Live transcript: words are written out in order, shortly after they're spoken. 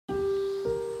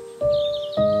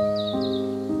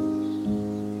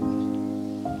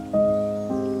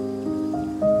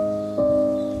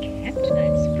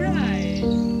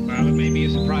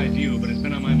you, but it's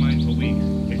been on my mind for weeks.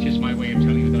 It's just my way of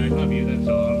telling you that I love you, that's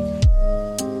all.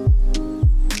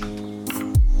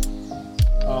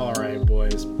 All right,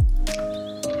 boys.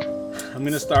 I'm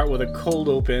going to start with a cold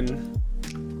open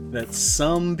that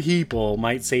some people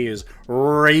might say is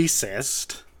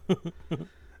racist.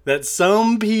 That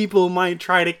some people might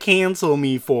try to cancel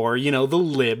me for, you know, the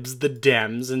libs, the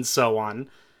Dems, and so on.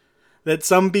 That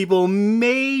some people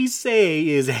may say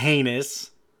is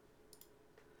heinous.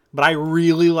 But I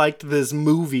really liked this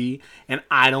movie, and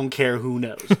I don't care who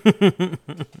knows.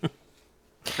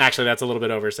 Actually, that's a little bit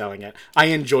overselling it. I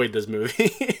enjoyed this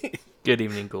movie. Good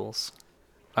evening, ghouls.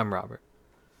 I'm Robert.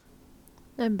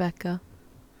 I'm Becca.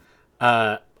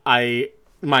 My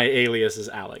alias is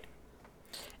Alec.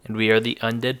 And we are the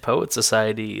Undead Poet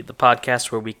Society, the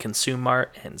podcast where we consume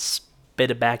art and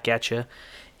spit it back at you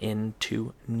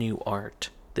into new art.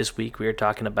 This week we are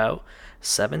talking about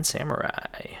Seven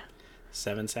Samurai.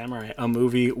 Seven Samurai, a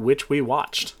movie which we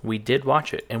watched. We did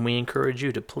watch it, and we encourage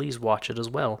you to please watch it as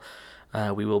well.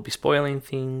 We will be spoiling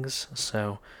things,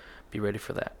 so be ready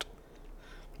for that.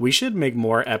 We should make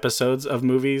more episodes of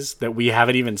movies that we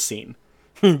haven't even seen.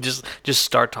 just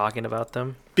start talking about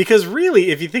them. Because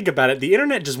really, if you think about it, the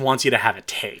internet just wants you to have a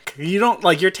take. You don't,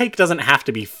 like, your take doesn't have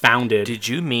to be founded. Did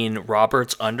you mean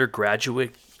Robert's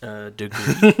undergraduate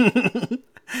degree?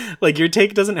 Like, your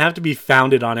take doesn't have to be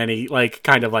founded on any, like,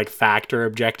 kind of, like, fact or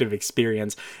objective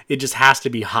experience. It just has to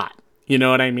be hot. You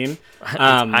know what I mean?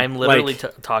 I'm literally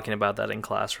talking about that in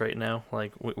class right now.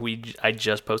 Like, I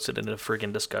just posted in a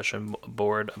freaking discussion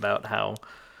board about how,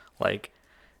 like,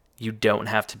 you don't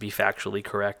have to be factually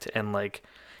correct. And, like,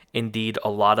 indeed, a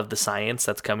lot of the science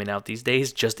that's coming out these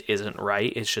days just isn't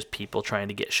right. It's just people trying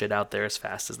to get shit out there as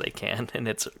fast as they can. And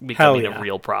it's becoming a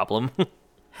real problem.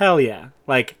 Hell yeah.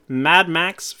 Like, Mad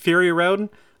Max Fury Road,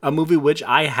 a movie which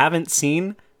I haven't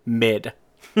seen, mid.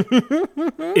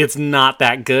 It's not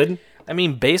that good. I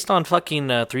mean, based on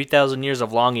fucking 3,000 Years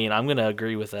of Longing, I'm going to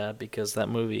agree with that because that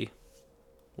movie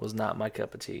was not my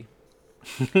cup of tea.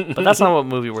 But that's not what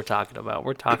movie we're talking about.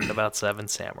 We're talking about Seven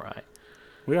Samurai.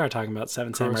 We are talking about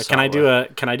Seven Samurai.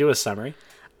 Kurosawa. Can I do a summary?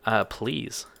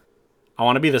 Please. I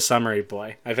want to be the summary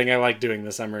boy. I think I like doing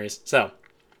the summaries. So,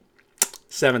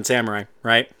 Seven Samurai,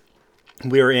 right?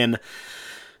 We were in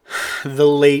the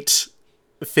late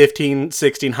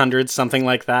 1600s, something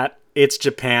like that. It's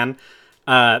Japan.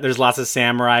 There's lots of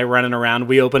samurai running around.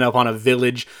 We open up on a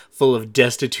village full of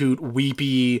destitute,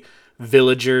 weepy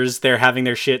villagers. They're having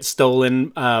their shit stolen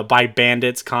by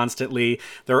bandits constantly.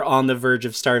 They're on the verge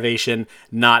of starvation,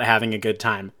 not having a good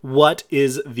time. What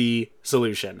is the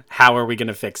solution? How are we going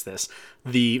to fix this?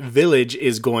 The village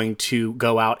is going to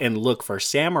go out and look for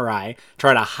samurai,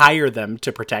 try to hire them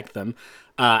to protect them.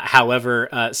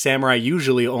 However, samurai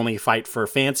usually only fight for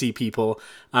fancy people,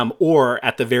 or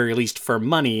at the very least for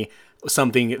money,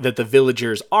 something that the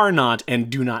villagers are not and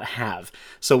do not have.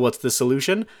 So what's the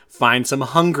solution? Find some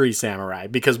hungry samurai,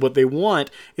 because what they want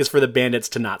is for the bandits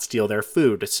to not steal their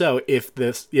food. So if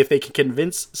they can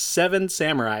convince 7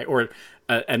 samurai, or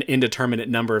an indeterminate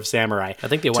number of samurai, I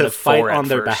think they to wanted fight 4 on at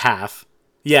their first. behalf.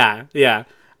 Yeah.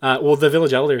 Well, the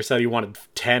village elder said he wanted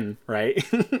 10, right?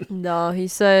 No, he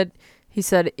said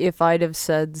if I'd have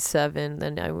said 7,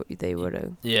 then they would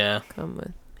have come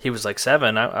with He was like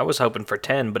 7. I was hoping for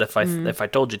 10, but if I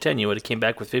told you 10, you would have came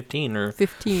back with 15 or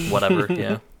 15. whatever.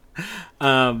 Yeah.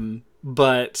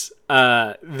 But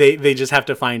they just have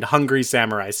to find hungry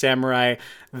samurai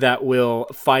that will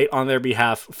fight on their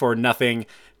behalf for nothing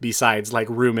besides like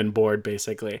room and board,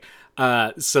 basically.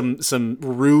 Some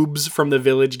rubes from the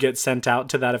village get sent out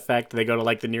to that effect. They go to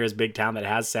like the nearest big town that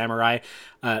has samurai.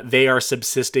 They are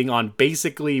subsisting on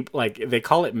basically, like, they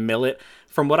call it millet.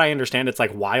 From what I understand, it's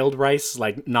like wild rice,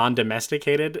 like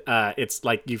non-domesticated. It's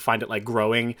like you find it like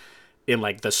growing in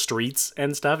like the streets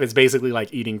and stuff. It's basically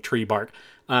like eating tree bark.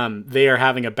 They are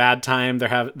having a bad time.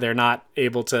 They're not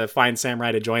able to find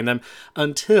samurai to join them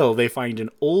until they find an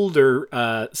older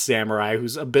samurai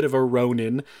who's a bit of a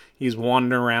ronin. He's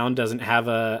wandering around, doesn't have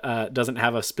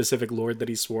a specific lord that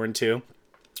he's sworn to,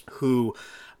 who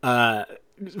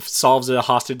solves a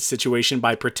hostage situation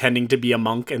by pretending to be a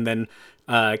monk and then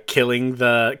killing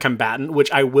the combatant,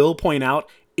 which I will point out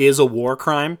is a war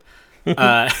crime.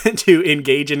 To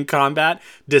engage in combat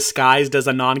disguised as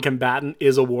a non-combatant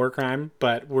is a war crime,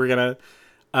 but we're gonna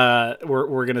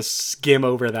skim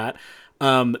over that.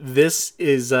 This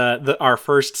is our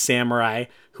first samurai,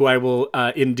 who I will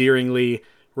endearingly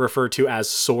refer to as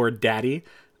Sword Daddy.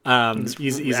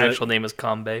 His actual name is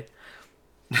Kanbei.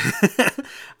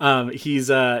 He's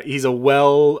a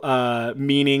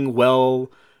well-meaning,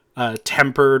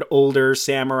 tempered older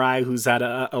samurai who's had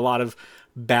a lot of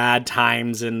bad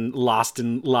times and lost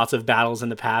in lots of battles in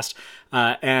the past.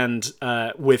 And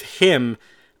with him,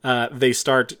 they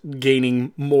start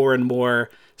gaining more and more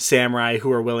samurai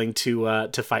who are willing to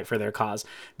fight for their cause.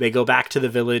 They go back to the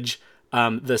village.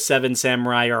 The 7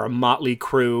 samurai are a motley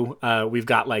crew. We've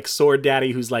got like Sword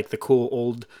Daddy, who's like the cool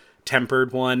old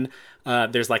tempered one.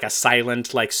 There's like a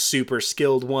silent, like super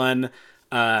skilled one.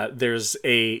 There's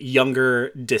a younger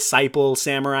disciple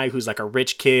samurai who's like a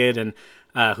rich kid and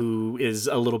who is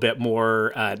a little bit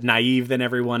more naive than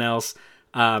everyone else.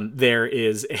 There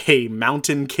is a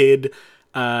mountain kid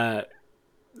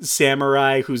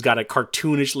samurai who's got a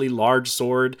cartoonishly large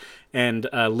sword and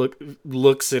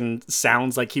looks and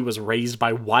sounds like he was raised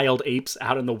by wild apes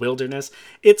out in the wilderness.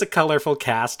 It's a colorful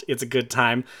cast. It's a good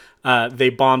time. They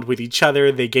bond with each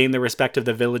other. They gain the respect of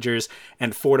the villagers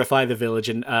and fortify the village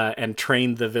and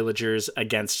train the villagers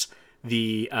against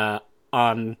the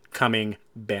oncoming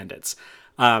bandits.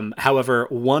 However,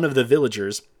 one of the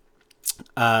villagers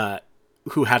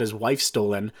who had his wife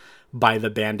stolen by the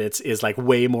bandits is like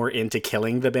way more into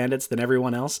killing the bandits than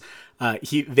everyone else.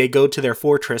 They go to their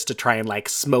fortress to try and like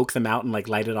smoke them out and like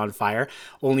light it on fire,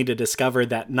 only to discover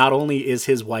that not only is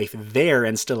his wife there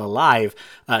and still alive,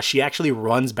 she actually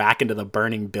runs back into the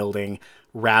burning building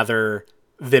rather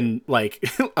than like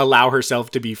allow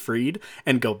herself to be freed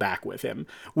and go back with him,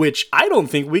 which I don't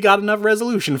think we got enough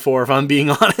resolution for, if I'm being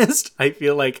honest. I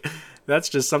feel like that's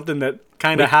just something that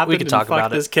kind of happened and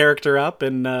fucked this character up,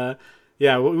 and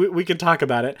yeah, we can talk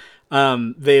about it.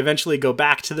 They eventually go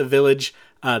back to the village.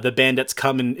 The bandits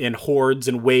come in hordes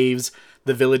and waves.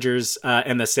 The villagers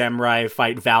and the samurai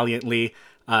fight valiantly.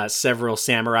 Several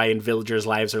samurai and villagers'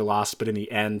 lives are lost, but in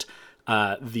the end,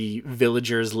 the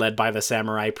villagers led by the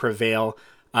samurai prevail.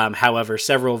 However,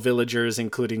 several villagers,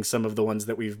 including some of the ones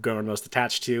that we've grown most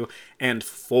attached to, and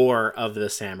 4 of the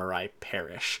samurai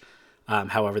perish.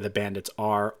 However, the bandits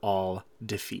are all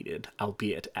defeated,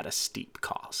 albeit at a steep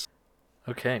cost.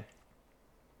 Okay.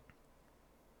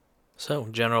 So,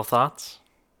 general thoughts?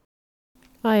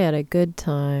 I had a good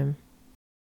time.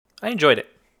 I enjoyed it.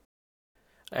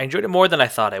 I enjoyed it more than I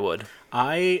thought I would.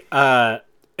 I'm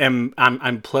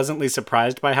pleasantly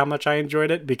surprised by how much I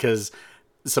enjoyed it, because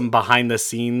some behind the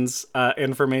scenes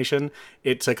information,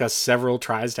 it took us several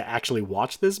tries to actually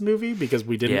watch this movie because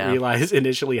we didn't realize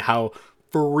initially how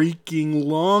freaking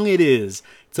long it is.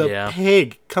 It's a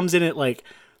pig. Comes in at like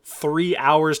 3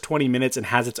 hours 20 minutes and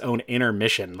has its own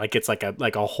intermission, like it's like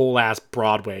a whole ass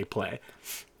Broadway play.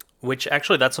 Which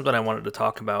actually, that's something I wanted to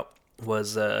talk about,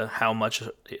 was how much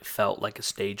it felt like a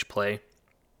stage play.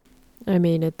 I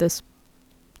mean, at this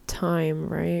time,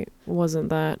 right? Wasn't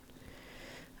that?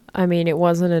 I mean, it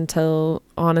wasn't until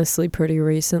honestly pretty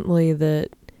recently that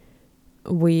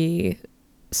we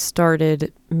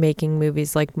started making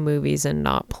movies like movies and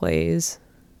not plays.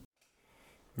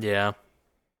 Yeah.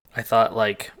 I thought,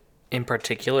 like, in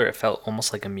particular, it felt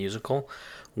almost like a musical,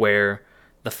 where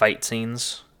the fight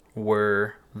scenes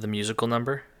were the musical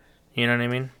number. You know what I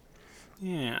mean?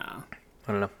 Yeah.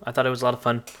 I don't know. I thought it was a lot of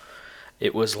fun.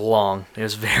 It was long. It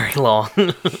was very long.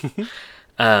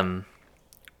 And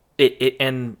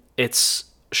it's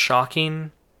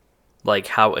shocking, like,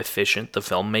 how efficient the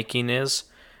filmmaking is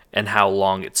and how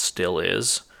long it still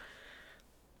is.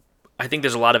 I think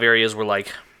there's a lot of areas where,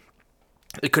 like,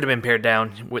 it could have been pared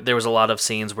down. There was a lot of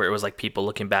scenes where it was like people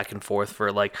looking back and forth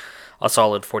for like a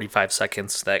solid 45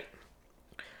 seconds that,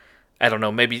 I don't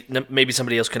know, maybe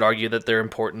somebody else could argue that they're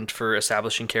important for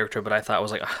establishing character, but I thought it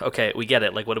was like, okay, we get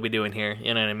it. Like, what are we doing here?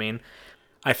 You know what I mean?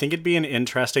 I think it'd be an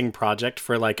interesting project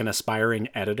for like an aspiring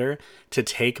editor to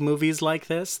take movies like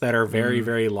this that are very,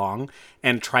 very long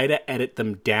and try to edit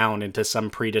them down into some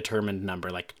predetermined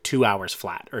number, like 2 hours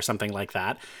flat or something like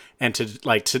that. And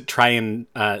to try and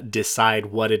decide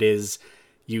what it is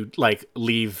you like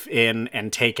leave in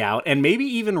and take out and maybe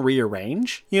even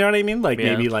rearrange. You know what I mean? Like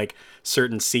maybe like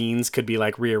certain scenes could be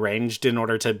like rearranged in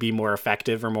order to be more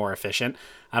effective or more efficient.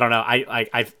 I don't know.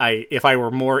 I if I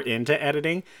were more into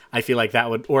editing, I feel like that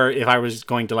would, or if I was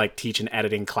going to like teach an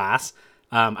editing class,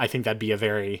 I think that'd be a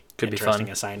very interesting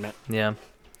assignment. Yeah.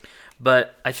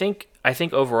 But I think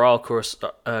overall,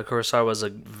 Kurosawa was a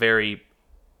very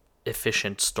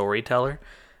efficient storyteller.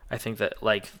 I think that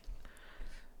like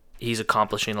he's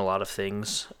accomplishing a lot of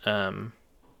things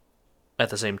at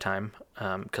the same time,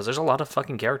 because there's a lot of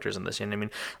fucking characters in this. You know what I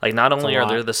mean? Like, not only are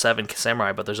there the 7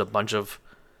 samurai, but there's a bunch of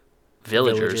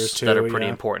villagers too, that are pretty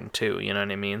important too. You know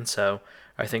what I mean? So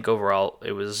I think overall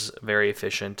it was very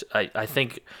efficient. I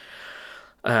think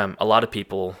a lot of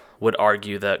people would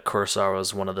argue that Kurosawa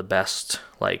is one of the best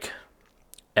like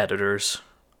editors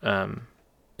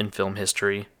in film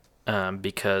history,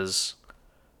 because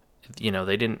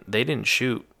they didn't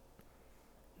shoot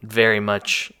very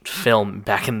much film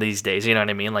back in these days. You know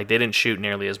what I mean? Like, they didn't shoot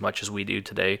nearly as much as we do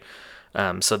today.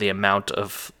 So the amount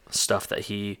of stuff that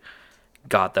he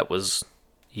got that was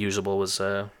usable was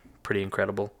pretty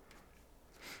incredible.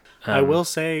 I will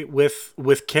say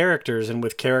with characters and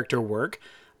with character work,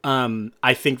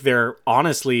 I think there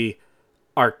honestly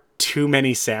are too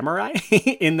many samurai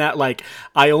in that, like,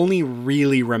 I only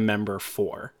really remember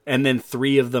 4, and then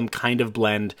 3 of them kind of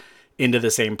blend into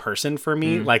the same person for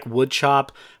me, like Woodchop,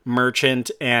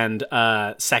 Merchant, and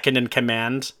second in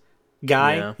command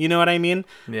guy. Yeah. You know what I mean?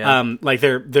 Yeah. Like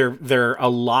they're a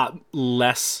lot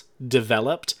less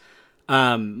developed.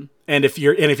 And if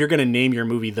you're going to name your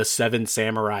movie The Seven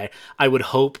Samurai, I would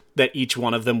hope that each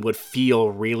one of them would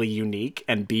feel really unique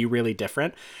and be really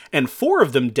different. And 4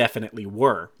 of them definitely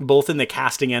were, both in the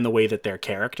casting and the way that their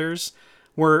characters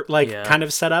were kind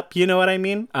of set up. You know what I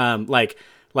mean?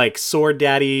 Like Sword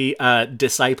Daddy,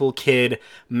 Disciple Kid,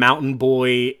 Mountain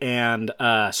Boy, and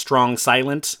Strong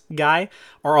Silent Guy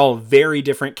are all very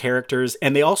different characters,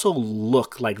 and they also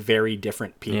look like very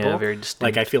different people. Yeah, very distinct.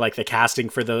 Like, I feel like the casting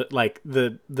for the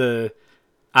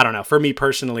I don't know. For me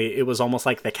personally, it was almost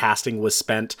like the casting was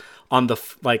spent on the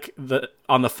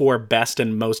 4 best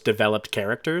and most developed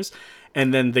characters.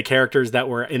 And then the characters that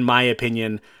were, in my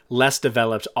opinion, less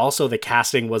developed, also the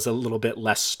casting was a little bit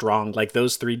less strong. Like,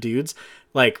 those 3 dudes,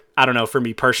 like, I don't know, for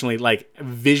me personally, like,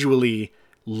 visually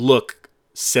look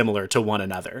similar to one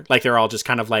another. Like, they're all just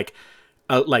kind of like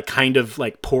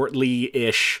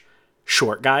portly-ish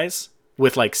short guys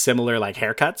with like similar like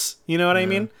haircuts. You know what I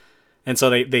mean? And so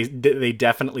they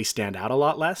definitely stand out a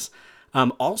lot less.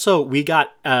 Also, we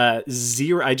got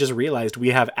 0. I just realized we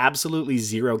have absolutely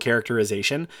 0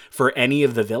 characterization for any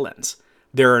of the villains.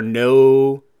 There are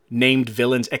no named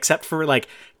villains except for like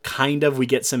kind of we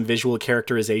get some visual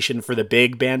characterization for the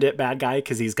big bandit bad guy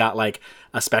because he's got like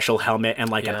a special helmet and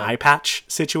like an eye patch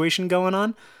situation going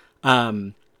on.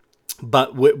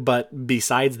 But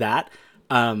besides that,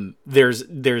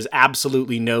 there's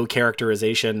absolutely no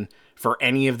characterization for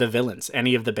any of the villains,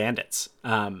 any of the bandits.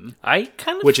 I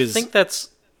kind of think that's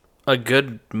a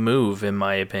good move, in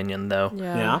my opinion, though.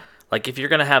 Yeah. Like, if you're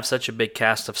going to have such a big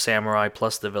cast of samurai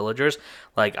plus the villagers,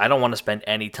 like, I don't want to spend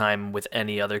any time with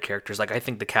any other characters. Like, I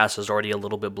think the cast is already a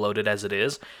little bit bloated as it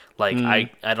is. Like, I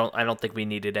don't think we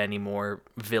needed any more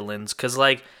villains. Because,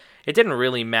 like, it didn't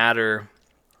really matter.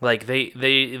 Like,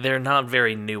 they're not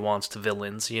very nuanced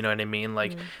villains, you know what I mean?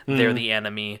 Like, they're the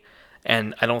enemy.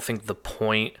 And I don't think the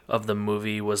point of the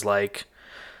movie was like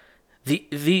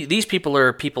these people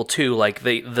are people too. Like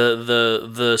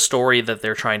the story that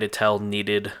they're trying to tell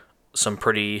needed some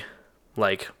pretty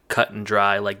like cut and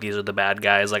dry. Like, these are the bad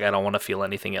guys. Like, I don't want to feel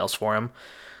anything else for them.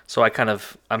 So I'm kind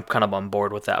of on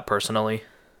board with that personally.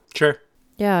 Sure.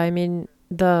 Yeah, I mean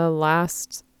the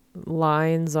last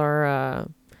lines are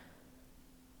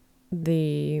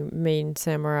the main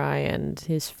samurai and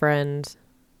his friend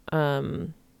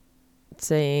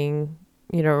saying,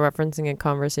 you know, referencing a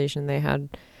conversation they had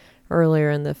earlier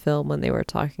in the film when they were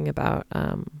talking about,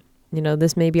 you know,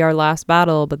 this may be our last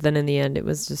battle, but then in the end it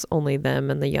was just only them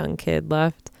and the young kid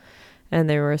left. And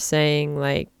they were saying,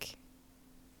 like,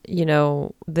 you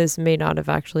know, this may not have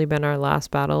actually been our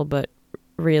last battle, but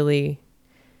really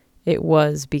it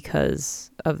was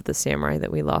because of the samurai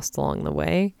that we lost along the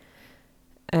way.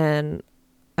 And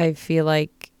I feel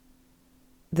like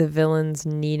the villains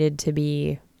needed to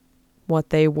be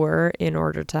what they were in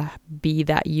order to be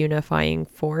that unifying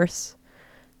force.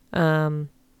 Like,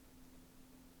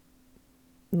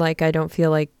 I feel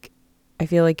like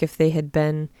if they had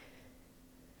been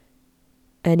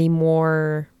any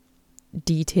more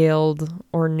detailed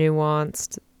or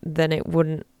nuanced, then it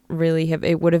wouldn't really have,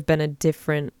 it would have been a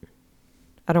different,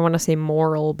 I don't want to say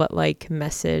moral, but like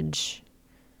message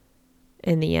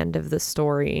in the end of the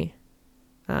story.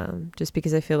 Just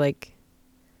because I feel like,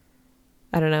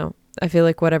 I don't know, I feel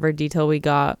like whatever detail we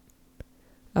got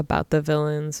about the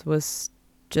villains was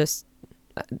just,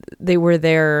 they were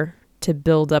there to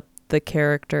build up the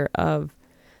character of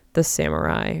the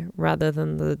samurai rather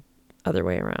than the other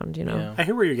way around, you know? Yeah. I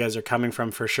hear where you guys are coming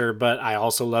from for sure, but I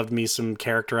also loved me some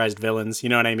characterized villains, you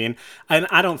know what I mean? And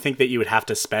I don't think that you would have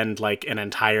to spend like an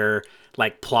entire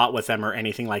like plot with them or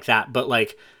anything like that, but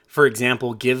like, for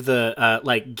example, give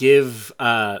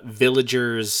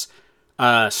villagers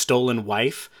stolen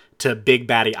wife to Big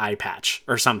Baddie Eye Patch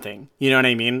or something. You know what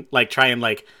I mean? Like, try and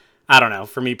like, I don't know.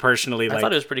 For me personally, I like,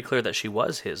 thought it was pretty clear that she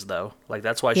was his though. Like,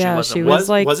 that's why Yeah, she wasn't. she was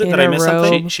like was it in that I a missed robe.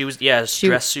 something? She was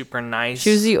dressed super nice.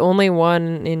 She was the only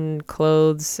one in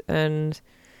clothes, and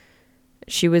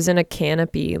she was in a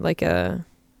canopy,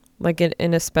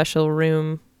 in a special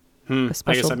room a I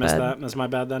special guess I missed bed. that. That's my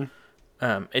bad then.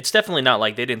 It's definitely not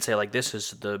like they didn't say like this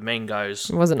is the main guy's.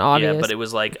 It wasn't obvious. Yeah, but it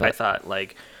was like I thought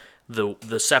like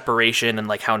the separation and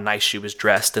like how nice she was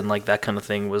dressed and like that kind of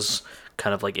thing was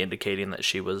kind of like indicating that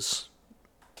she was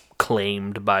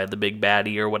claimed by the big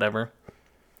baddie or whatever.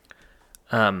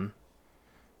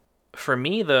 For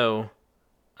me though,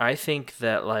 I think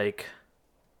that like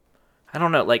I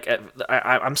don't know, like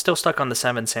I'm still stuck on the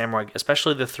Seven Samurai,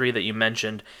 especially the three that you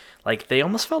mentioned. Like they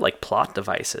almost felt like plot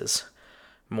devices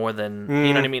more than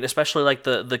you know what I mean. Especially like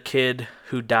the kid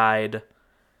who died,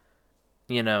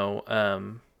 you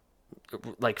know,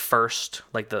 like first,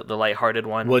 like the lighthearted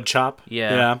one, Woodchop.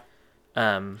 Yeah.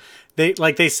 Yeah.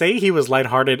 They say he was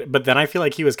lighthearted, but then I feel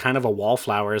like he was kind of a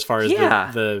wallflower as far as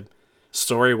the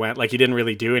story went. Like he didn't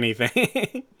really do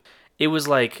anything. It was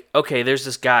like, okay, there's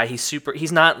this guy,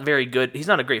 he's not very good, he's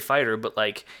not a great fighter, but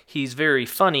like he's very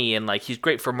funny and like he's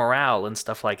great for morale and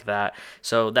stuff like that.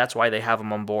 So that's why they have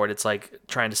him on board. It's like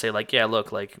trying to say like, yeah,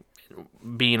 look, like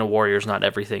being a warrior is not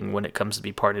everything when it comes to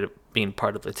being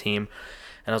part of the team.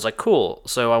 And I was like, cool.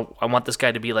 So I want this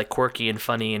guy to be like quirky and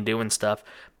funny and doing stuff.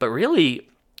 But really,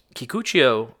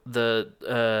 Kikuchiyo,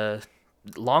 the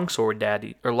longsword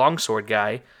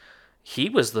guy, he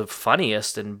was the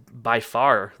funniest and by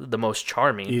far the most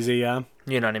charming. Easy, yeah.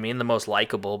 You know what I mean? The most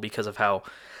likable because of how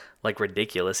like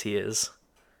ridiculous he is.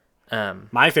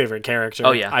 My favorite character.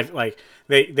 Oh, yeah. I like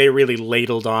they really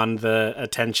ladled on the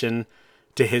attention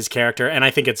to his character, and I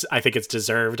think it's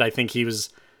deserved. I think he was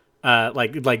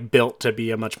like built to be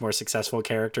a much more successful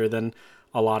character than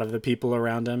a lot of the people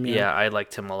around him. Yeah, I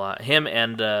liked him a lot. Him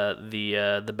and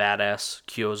the badass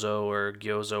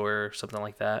Gyozo or something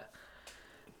like that.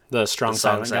 The strong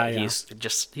silent guy. He's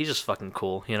just fucking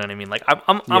cool. You know what I mean? Like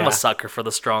I'm a sucker for the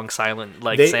strong silent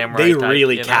like samurai. They type,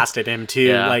 really you know? casted him too.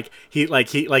 Yeah.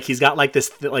 He's got like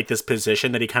this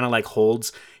position that he kind of like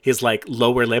holds his like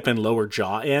lower lip and lower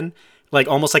jaw in, like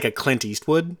almost like a Clint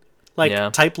Eastwood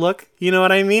type look. You know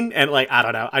what I mean? And like I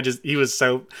don't know, he was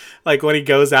so like when he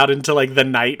goes out into like the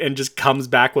night and just comes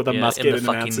back with a musket and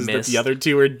announces that the other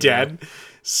two are dead. Yeah.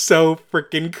 So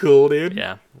freaking cool, dude.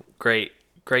 Yeah,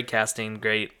 Great casting,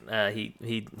 great.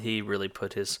 He really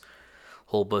put his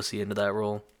whole bussy into that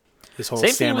role. His whole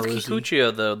Same thing with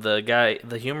Kikuchiyo though.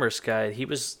 The humorous guy. He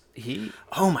was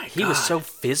so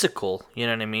physical. You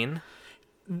know what I mean?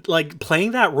 Like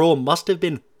playing that role must have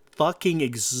been fucking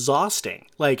exhausting.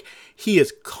 Like he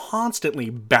is constantly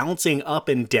bouncing up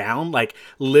and down, like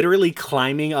literally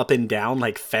climbing up and down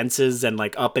like fences and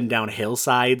like up and down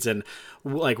hillsides and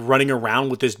like running around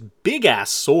with this big ass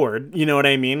sword, you know what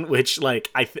I mean? Which like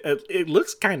it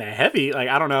looks kind of heavy. Like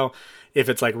I don't know if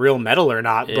it's like real metal or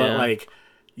not, but like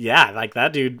yeah, like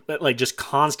that dude like just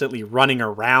constantly running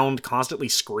around, constantly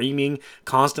screaming,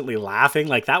 constantly laughing.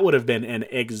 Like that would have been an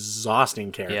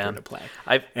exhausting character to play.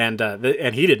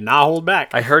 And he did not hold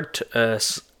back. I heard on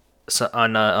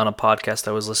a podcast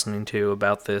I was listening to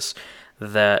about this,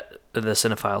 that the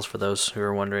Cinephiles, for those who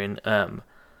are wondering,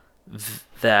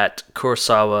 that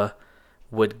Kurosawa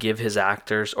would give his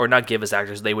actors, or not give his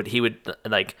actors, he would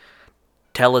like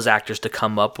tell his actors to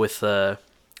come up with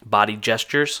body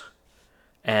gestures,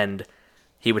 and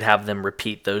he would have them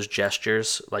repeat those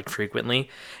gestures like frequently,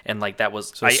 and like that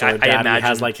was I imagine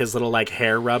has like his little like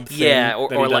hair rub thing. Yeah,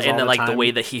 or like, and then like the way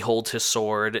that he holds his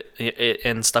sword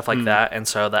and stuff like that, and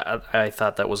so that I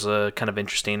thought that was kind of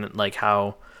interesting, like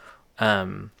how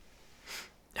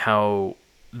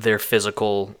their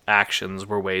physical actions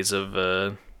were ways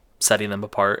of setting them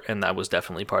apart, and that was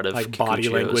definitely part of like body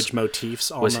language motifs.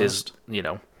 Almost. Was his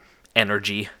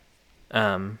energy,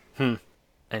 and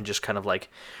just kind of like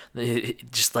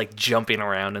just like jumping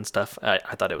around and stuff. I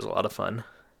thought it was a lot of fun.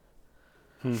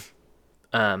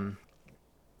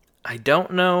 I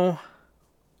don't know.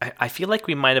 I feel like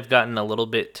we might have gotten a little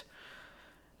bit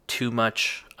too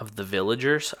much of the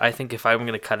villagers. I think if I were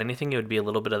going to cut anything, it would be a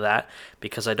little bit of that,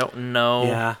 because I don't know.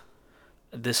 Yeah.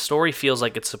 This story feels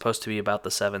like it's supposed to be about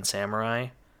the Seven Samurai.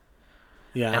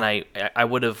 Yeah. And I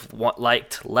would have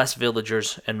liked less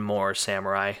villagers and more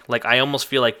samurai. Like, I almost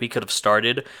feel like we could have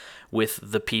started with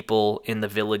the people in the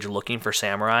village looking for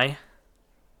samurai.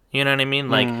 You know what I mean?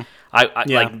 Like,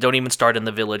 like don't even start in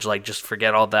the village. Like, just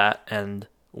forget all that, and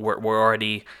we're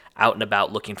already out and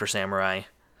about looking for samurai.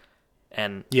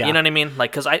 And you know what I mean?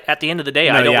 Like, because at the end of the day,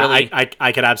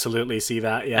 I could absolutely see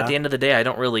that. Yeah. At the end of the day, I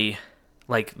don't really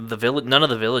like the village. None of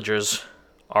the villagers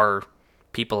are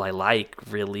people I like,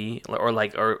 really,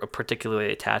 or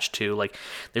particularly attached to. Like,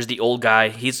 there's the old guy.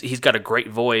 He's got a great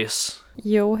voice.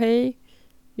 Yohei,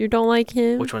 you don't like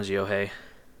him? Which one's Yohei?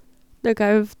 The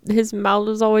guy with his mouth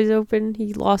was always open.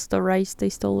 He lost the rice. They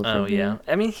stole it from Oh yeah, him.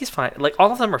 I mean he's fine. Like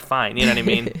all of them are fine. You know what I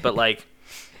mean? But like,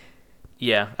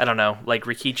 yeah, I don't know. Like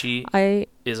Rikichi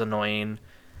is annoying,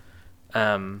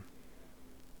 and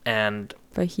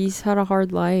But he's had a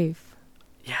hard life.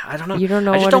 yeah, I don't know. You don't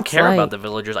know I just what don't it's care about like. the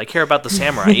villagers. I care about the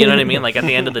samurai. You know what I mean? Like at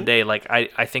the end of the day, like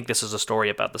I think this is a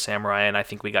story about the samurai, and I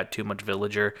think we got too much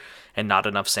villager and not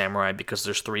enough samurai because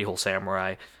there's 3 whole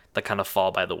samurai that kind of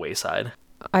fall by the wayside.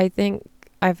 I think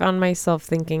I found myself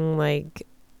thinking, like,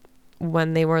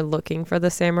 when they were looking for the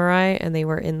samurai and they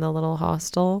were in the little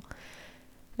hostel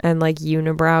and, like,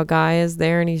 Unibrow guy is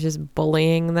there and he's just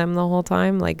bullying them the whole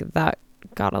time, like, that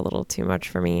got a little too much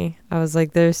for me. I was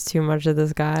like, there's too much of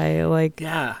this guy, like,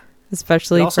 Yeah.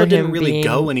 especially It also for didn't him really being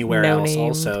go anywhere else no-named.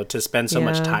 also to spend so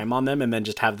much Yeah. time on them and then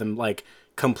just have them like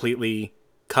completely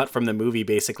cut from the movie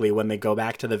basically when they go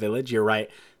back to the village. You're right.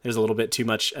 There's a little bit too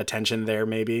much attention there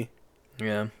maybe.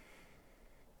 Yeah.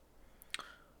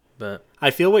 But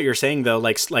I feel what you're saying though,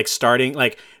 like starting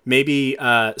like maybe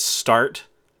start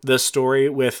the story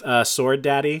with Sword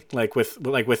Daddy, like with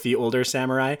the older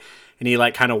samurai, and he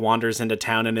like kind of wanders into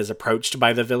town and is approached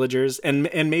by the villagers, and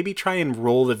maybe try and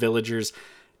roll the villagers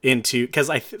into, because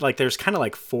like there's kind of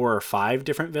like 4 or 5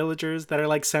 different villagers that are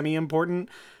like semi important.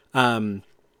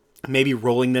 Maybe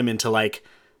rolling them into like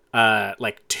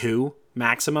 2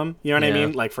 maximum, you know what I Yeah.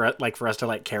 mean, like for us to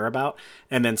like care about,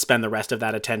 and then spend the rest of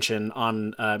that attention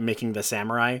on making the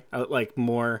samurai like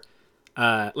more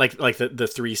like the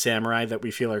 3 samurai that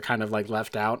we feel are kind of like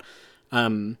left out.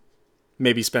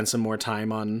 Maybe spend some more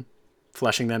time on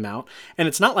fleshing them out. And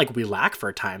it's not like we lack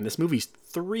for time. This movie's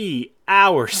 3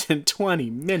 hours and 20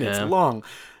 minutes Yeah. long.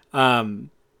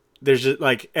 There's just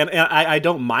like, and I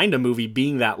don't mind a movie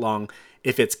being that long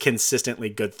if it's consistently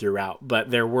good throughout, but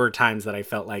there were times that I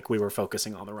felt like we were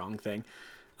focusing on the wrong thing.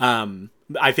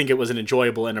 I think it was an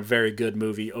enjoyable and a very good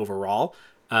movie overall.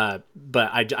 But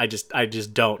I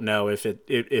just don't know if it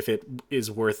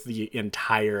is worth the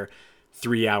entire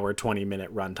 3 hour,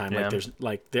 20-minute runtime.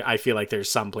 Yeah. I feel like there's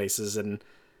some places and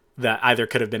that either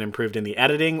could have been improved in the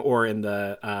editing or in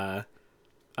the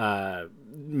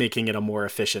making it a more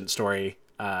efficient story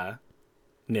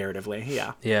narratively.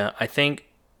 Yeah. yeah, I think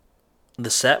the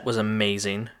set was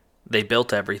amazing. They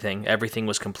built everything. Everything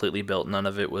was completely built. None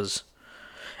of it was,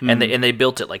 and they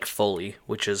built it like fully,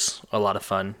 which is a lot of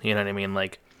fun. You know what I mean?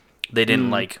 Like they didn't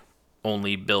like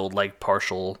only build like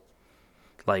partial,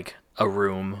 like a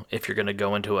room. If you're gonna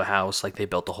go into a house, like they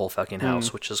built the whole fucking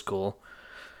house, which is cool.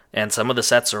 And some of the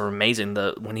sets are amazing.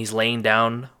 When he's laying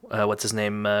down, what's his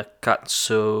name,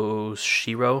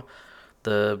 Katsushiro,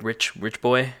 the rich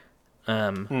boy,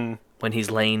 when he's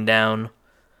laying down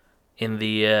in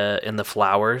the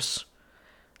flowers,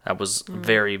 that was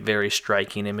very, very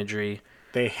striking imagery.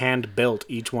 They hand built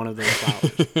each one of those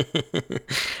flowers.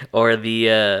 Or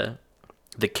the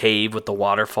cave with the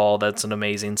waterfall. That's an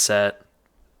amazing set.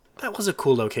 That was a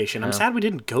cool location. I'm sad we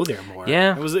didn't go there more.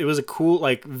 Yeah. It was a cool,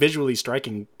 like, visually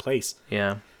striking place.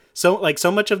 Yeah. So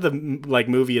much of the like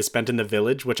movie is spent in the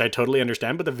village, which I totally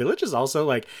understand, but the village is also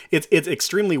like it's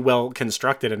extremely well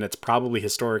constructed and it's probably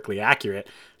historically accurate.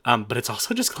 But it's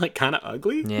also just like kind of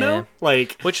ugly. Yeah. No?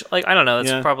 Like, Which, like, I don't know.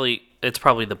 Yeah. It's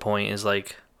probably the point is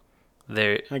like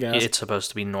I guess. it's supposed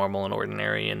to be normal and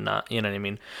ordinary and not, you know what I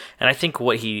mean? And I think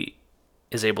what he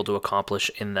is able to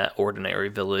accomplish in that ordinary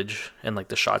village and like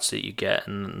the shots that you get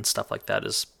and stuff like that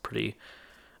is pretty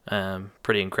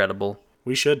incredible.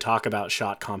 we should talk about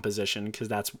shot composition because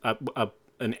that's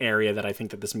an area that I think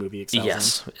that this movie excels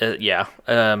Yes, yeah.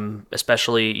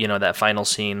 Especially, you know, that final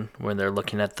scene when they're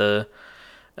looking at the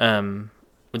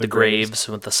graves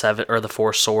with the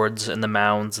 4 swords and the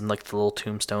mounds and like the little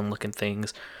tombstone looking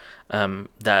things.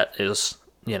 That is,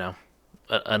 you know,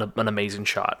 an amazing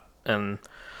shot. And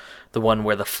the one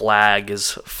where the flag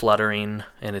is fluttering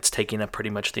and it's taking up pretty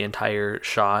much the entire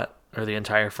shot or the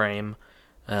entire frame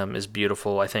is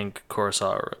beautiful. I think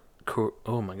Kurosawa,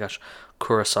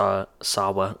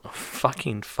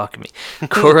 fucking fuck me.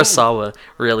 Kurosawa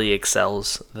really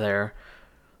excels there.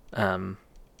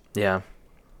 Yeah.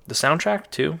 The soundtrack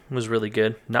too was really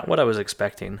good. Not what I was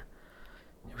expecting.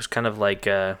 It was kind of like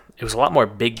it was a lot more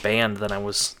big band than I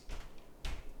was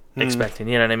expecting.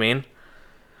 You know what I mean?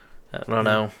 I don't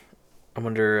know. I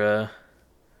wonder.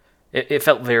 It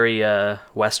felt very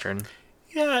Western.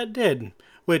 Yeah, it did.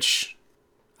 Which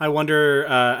I wonder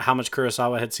how much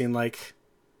Kurosawa had seen like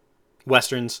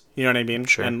Westerns. You know what I mean?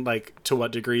 Sure. And like to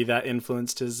what degree that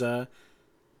influenced his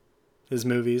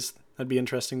movies. That'd be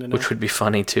interesting to know. Which would be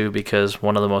funny too, because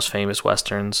one of the most famous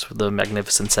westerns, The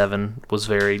Magnificent Seven, was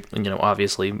very, you know,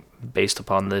 obviously based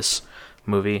upon this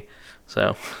movie.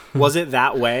 So Was it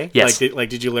that way? Yes.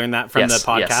 Did you learn that from Yes, the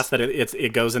podcast yes. that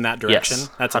it goes in that direction? yes,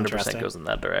 That's 100% interesting. goes in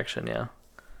that direction. Yeah.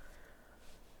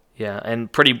 Yeah,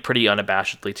 and pretty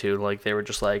unabashedly too. Like they were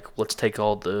just like, let's take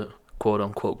all the quote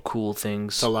unquote cool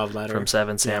things The love letter. from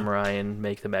Seven Samurai and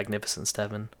make the Magnificent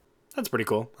Seven. That's pretty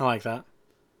cool. I like that.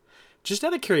 Just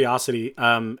out of curiosity,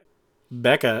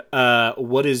 Becca,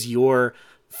 what is your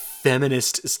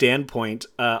feminist standpoint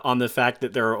on the fact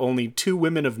that there are only 2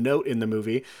 women of note in the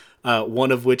movie,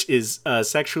 one of which is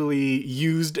sexually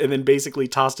used and then basically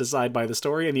tossed aside by the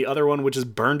story, and the other one which is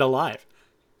burned alive?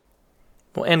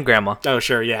 Well, and Grandma. Oh,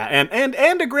 sure, yeah.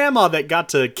 And a grandma that got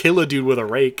to kill a dude with a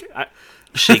rake.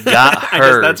 She got I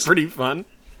hers. guess that's pretty fun.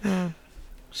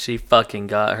 She fucking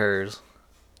got hers.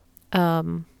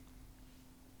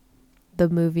 The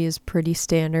movie is pretty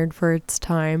standard for its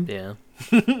time. Yeah.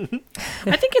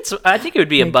 I think it would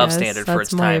be I above guess standard for that's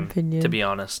its my time, opinion. to be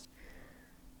honest.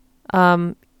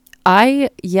 We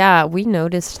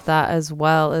noticed that as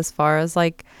well, as far as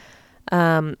like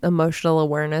emotional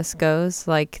awareness goes.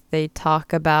 Like they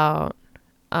talk about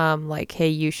like, hey,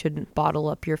 you shouldn't bottle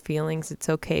up your feelings. It's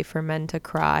okay for men to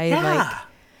cry. Yeah.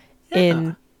 Like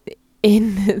in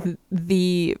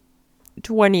the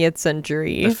 20th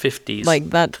century, The 50s. like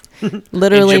that,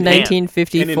 literally In Japan.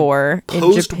 1954 in Japan.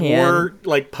 Post-war,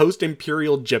 like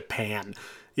post-imperial Japan.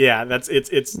 Yeah,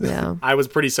 it's. Yeah. I was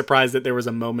pretty surprised that there was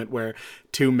a moment where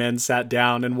 2 men sat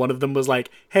down and one of them was like,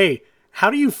 "Hey, how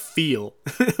do you feel?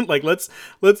 Like, let's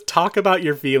talk about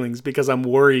your feelings because I'm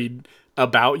worried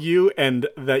about you and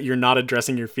that you're not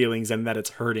addressing your feelings and that it's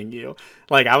hurting you."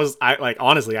 Like,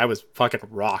 honestly, I was fucking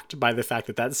rocked by the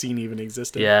fact that scene even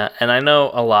existed. Yeah, and I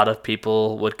know a lot of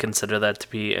people would consider that to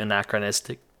be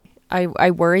anachronistic.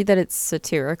 I worry that it's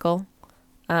satirical.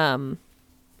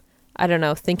 I don't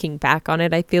know, thinking back on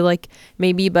it, I feel like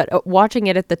maybe, but watching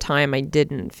it at the time, I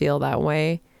didn't feel that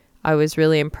way. I was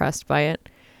really impressed by it.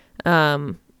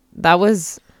 That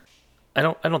was... I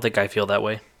don't think I feel that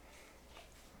way.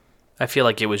 I feel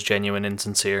like it was genuine and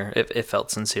sincere. It felt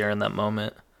sincere in that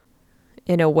moment.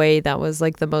 in a way that was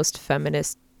like the most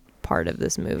feminist part of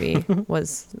this movie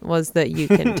was that you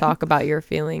can talk about your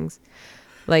feelings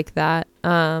like that.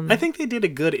 I think they did a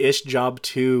good-ish job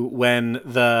too when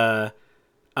the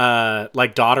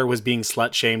like daughter was being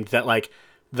slut shamed, that like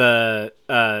the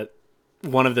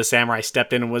one of the samurai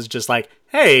stepped in and was just like,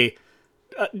 "Hey,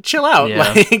 chill out."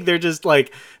 Yeah. Like they're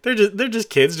just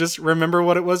kids. Just remember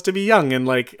what it was to be young and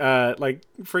like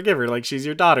forgive her. Like, she's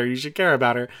your daughter. You should care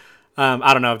about her.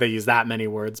 I don't know if they use that many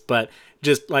words, but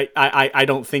just like I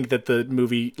don't think that the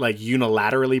movie like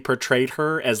unilaterally portrayed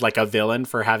her as like a villain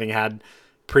for having had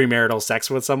premarital sex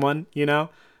with someone, you know,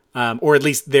 or at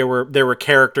least there were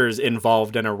characters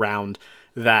involved and around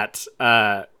that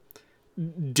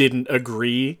didn't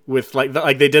agree with like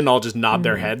they didn't all just nod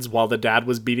their heads while the dad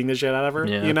was beating the shit out of her,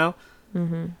 Yeah. you know.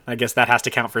 I guess that has to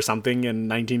count for something in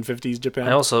 1950s Japan.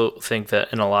 I also think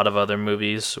that in a lot of other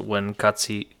movies, when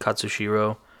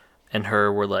Katsushiro and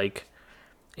her were like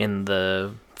in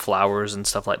the flowers and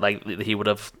stuff, like they would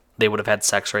have had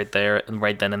sex right there and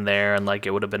right then and there, and like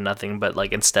it would have been nothing, but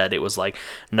like instead it was like,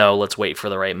 no, let's wait for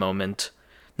the right moment.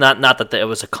 Not that it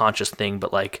was a conscious thing,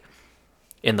 but like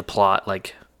in the plot,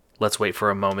 like let's wait for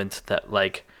a moment that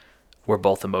like we're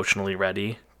both emotionally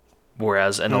ready.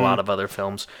 Whereas in a lot of other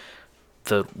films,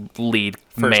 the lead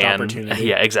First man, opportunity.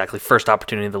 yeah, exactly, first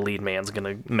opportunity, the lead man's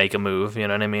gonna make a move. You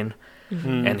know what I mean?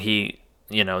 And he,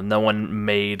 you know,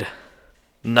 none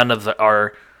of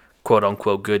our quote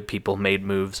unquote good people made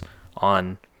moves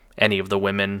on any of the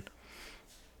women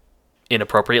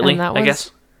inappropriately, And that I was-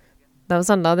 guess. That was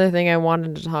another thing I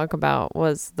wanted to talk about,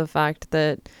 was the fact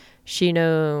that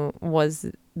Shino was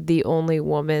the only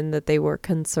woman that they were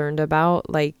concerned about.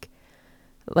 Like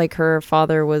her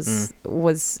father was,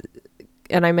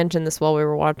 and I mentioned this while we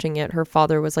were watching it, her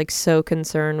father was like so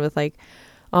concerned with like,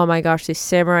 oh my gosh, these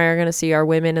samurai are going to see our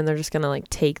women and they're just going to like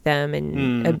take them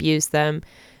and abuse them.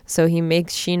 So he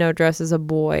makes Shino dress as a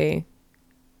boy,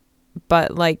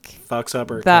 but like Fucks up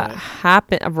her that cat.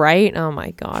 happened, right? Oh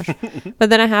my gosh. But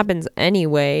then it happens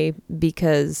anyway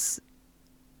because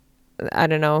I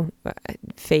don't know,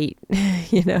 fate,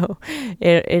 you know,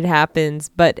 it happens,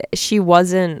 but she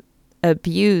wasn't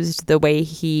abused the way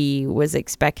he was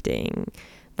expecting.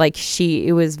 Like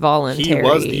it was voluntary. He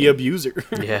was the abuser.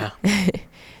 Yeah.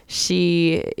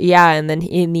 And then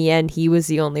in the end he was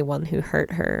the only one who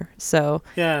hurt her. So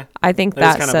Yeah. I think That is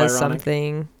that kind of says ironic.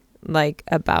 something like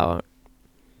about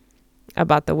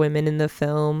the women in the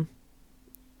film.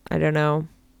 I don't know.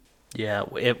 Yeah,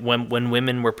 when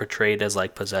women were portrayed as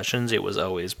like possessions, it was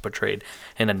always portrayed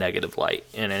in a negative light.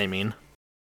 You know what I mean?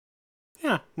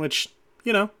 Yeah, which,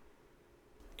 you know,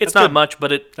 It's That's not good. much,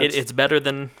 but it's better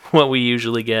than what we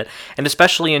usually get, and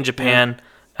especially in Japan,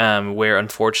 where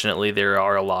unfortunately there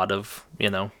are a lot of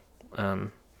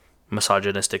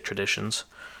misogynistic traditions,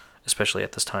 especially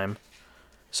at this time.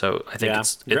 So I think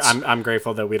it's I'm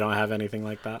grateful that we don't have anything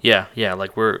like that. yeah,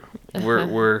 like we're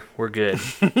good.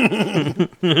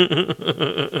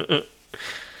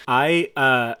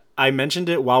 I mentioned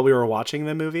it while we were watching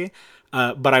the movie,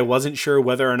 but I wasn't sure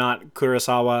whether or not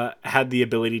Kurosawa had the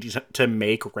ability to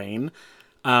make rain,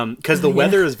 because the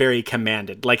weather is very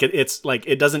commanded. Like it's like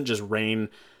it doesn't just rain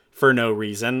for no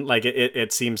reason. Like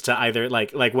it seems to either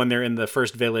like when they're in the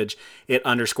first village, it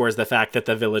underscores the fact that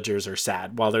the villagers are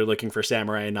sad while they're looking for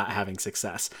samurai and not having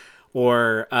success,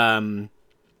 or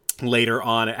later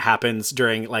on it happens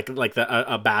during like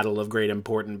a battle of great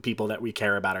important people that we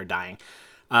care about are dying.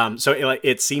 So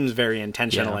it seems very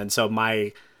intentional, and so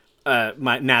my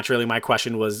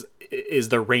question was, is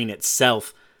the rain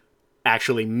itself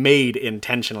actually made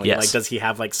intentionally? Yes. Like, does he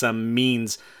have like some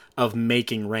means of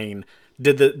making rain?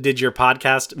 Did your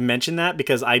podcast mention that?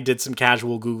 Because I did some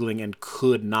casual Googling and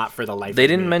could not for the life They of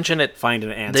didn't me mention it. find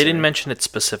an answer. They didn't mention it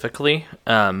specifically,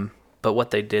 but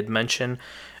what they did mention,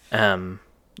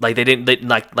 like they didn't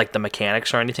like the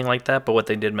mechanics or anything like that. But what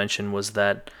they did mention was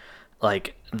that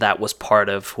like that was part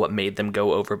of what made them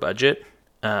go over budget,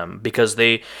 because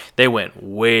they went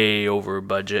way over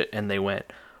budget and they went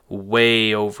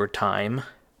way over time,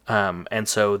 and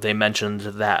so they mentioned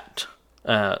that.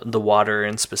 The water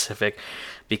in specific,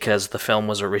 because the film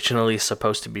was originally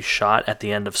supposed to be shot at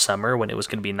the end of summer when it was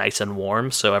going to be nice and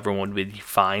warm, so everyone would be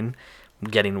fine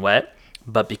getting wet.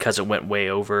 But because it went way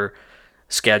over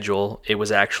schedule, it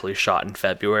was actually shot in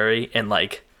February and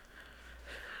like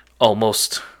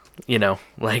almost,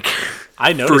 like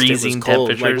I noticed freezing it was cold,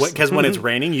 temperatures. because when it's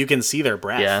raining, you can see their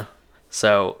breath. Yeah,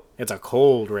 so It's a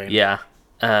cold rain. yeah,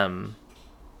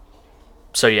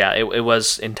 so yeah, it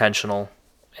was intentional.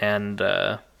 And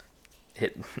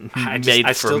it made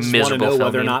I for still just want to miserable know filming.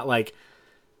 whether or not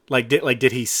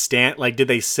did he stand, like did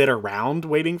they sit around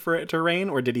waiting for it to rain,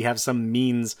 or did he have some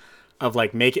means of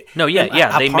like make it? No, yeah, And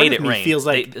yeah, a they part made of it me rain. Feels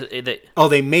like they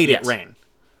they made yes. it rain.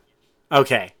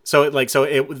 Okay, so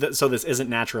this isn't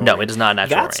natural. No, rain. it is not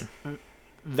natural rain.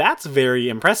 That's very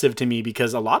impressive to me,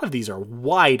 because a lot of these are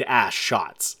wide ass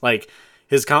shots. Like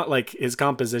his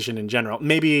composition in general.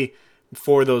 Maybe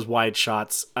for those wide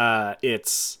shots,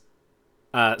 it's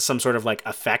some sort of like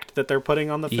effect that they're putting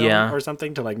on the film or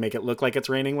something to like make it look like it's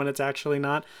raining when it's actually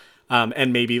not.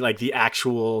 And maybe like the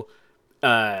actual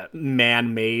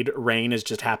man-made rain is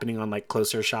just happening on like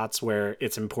closer shots where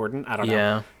it's important. I don't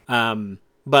know.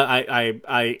 But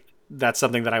I that's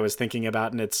something that I was thinking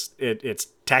about, and it's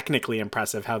technically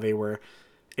impressive how they were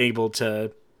able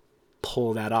to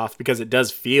pull that off, because it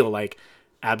does feel like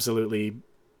absolutely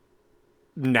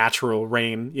natural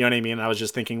rain. You know what I mean? I was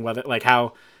just thinking whether like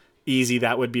how easy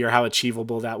that would be, or how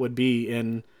achievable that would be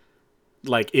in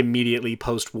like immediately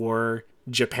post-war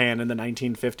Japan in the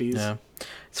 1950s. Yeah,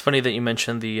 it's funny that you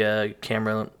mentioned the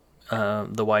camera,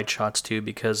 the wide shots too,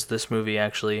 because this movie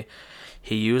actually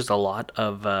he used a lot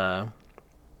of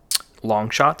long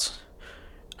shots.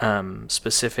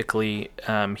 Specifically,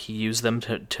 he used them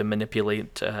to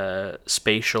manipulate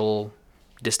spatial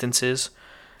distances.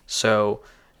 So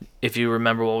if you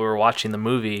remember while we were watching the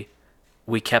movie,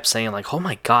 we kept saying like, oh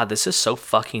my god, this is so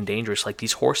fucking dangerous. Like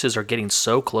these horses are getting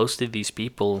so close to these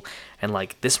people, and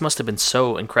like this must have been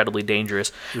so incredibly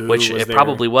dangerous. Which it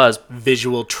probably was.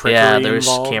 Visual trickery. Yeah, there's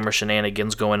involved? camera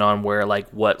shenanigans going on where like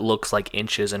what looks like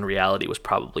inches in reality was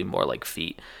probably more like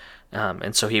feet.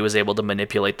 And so he was able to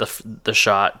manipulate the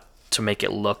shot to make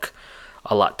it look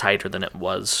a lot tighter than it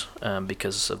was,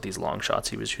 because of these long shots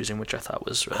he was using, which I thought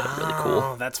was really cool.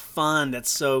 Oh, that's fun. That's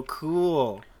so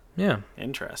cool. Yeah.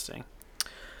 Interesting.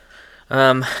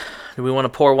 Do we want to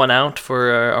pour one out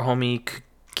for our homie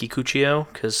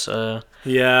Kikuchio? Because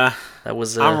yeah, that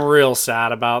was I'm real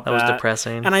sad about that. That was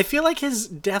depressing. And I feel like his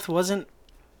death wasn't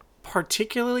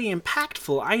particularly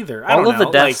impactful either. All of the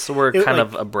know. deaths like, were it, kind like,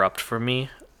 of abrupt for me.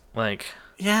 Like,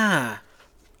 yeah.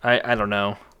 I don't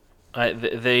know.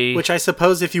 They Which I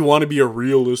suppose, if you want to be a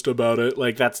realist about it,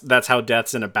 like that's how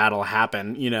deaths in a battle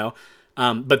happen, you know.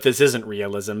 But this isn't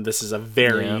realism. This is a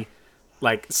very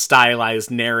like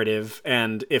stylized narrative,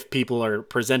 and if people are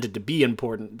presented to be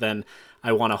important, then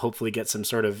I want to hopefully get some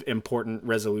sort of important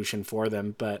resolution for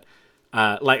them. But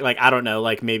like I don't know,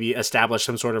 like maybe establish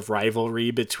some sort of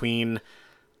rivalry between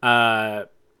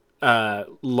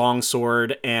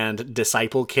Longsword and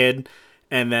Disciple Kid,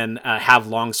 and then have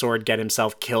Longsword get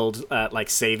himself killed,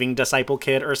 like saving Disciple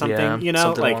Kid or something. yeah, you know,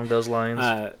 something like along those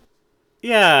lines.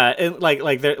 Yeah, and like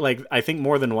I think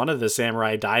more than one of the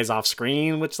samurai dies off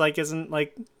screen, which like isn't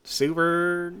like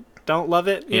super. Don't love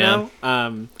it, you know.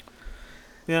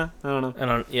 Yeah, I don't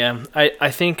know.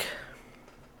 I think.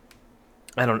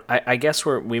 I guess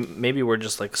we're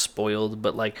just like spoiled,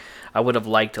 but like I would have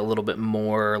liked a little bit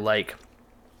more like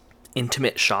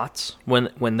intimate shots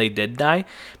when they did die,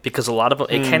 because a lot of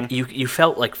them you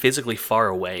felt like physically far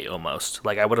away almost.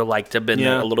 Like I would have liked to have been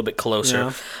a little bit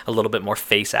closer, a little bit more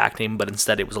face acting, but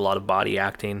instead it was a lot of body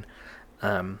acting.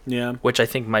 Which I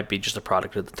think might be just a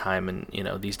product of the time, and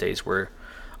these days we're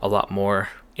a lot more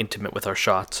intimate with our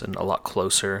shots and a lot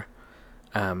closer,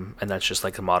 and that's just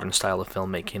like the modern style of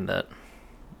filmmaking that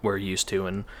we're used to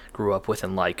and grew up with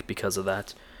and like because of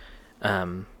that.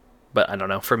 But I don't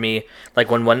know. For me, like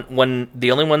when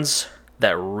the only ones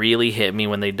that really hit me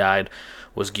when they died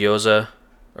was Gyoza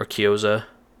or Kyozo,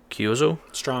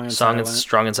 Strong and Silent,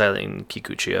 and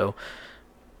Kikuchio,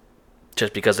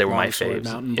 just because they were my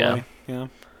faves. Yeah.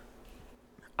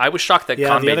 I was shocked that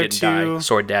Kanbei didn't die.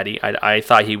 Sword Daddy. I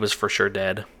thought he was for sure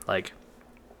dead. Like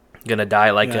gonna die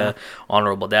like a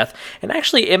honorable death. And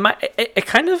actually, it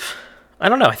kind of. I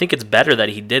don't know. I think it's better that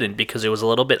he didn't, because it was a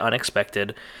little bit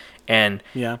unexpected, and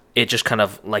it just kind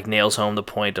of like nails home the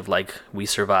point of like we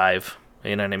survive.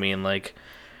 You know what I mean? Like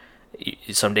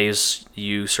some days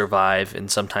you survive, and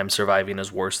sometimes surviving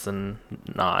is worse than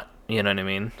not. You know what I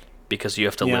mean? Because you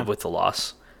have to live with the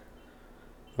loss,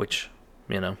 which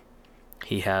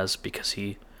he has, because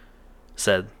he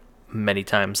said many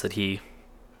times that he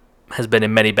has been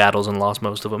in many battles and lost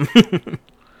most of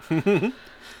them.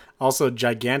 Also,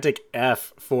 gigantic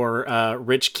F for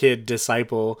rich kid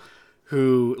disciple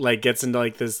who like gets into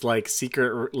like this like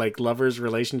secret like lover's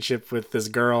relationship with this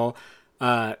girl,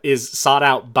 is sought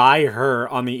out by her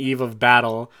on the eve of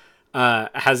battle,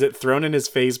 has it thrown in his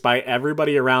face by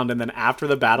everybody around, and then after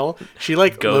the battle, she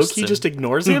like low-key just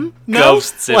ignores him.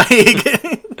 Ghosts him.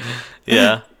 Like,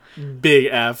 yeah, big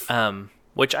F.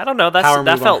 Which I don't know.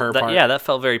 That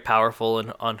felt very powerful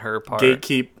on her part.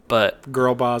 Gatekeep, but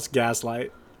girl boss,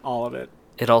 gaslight. All of it.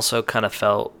 It also kind of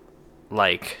felt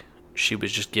like she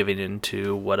was just giving in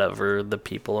to whatever the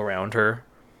people around her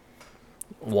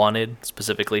wanted,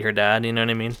 specifically her dad, you know what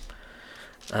I mean?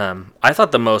 I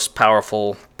thought the most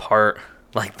powerful part,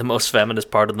 like the most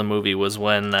feminist part of the movie, was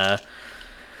when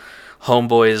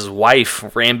Homeboy's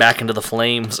wife ran back into the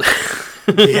flames.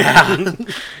 Yeah.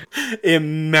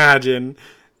 Imagine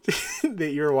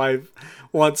that your wife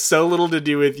wants so little to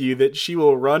do with you that she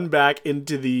will run back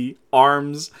into the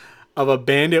arms of a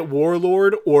bandit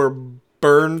warlord or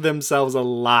burn themselves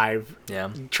alive.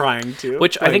 Yeah. Trying to.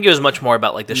 Which I think it was much more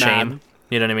about like the shame.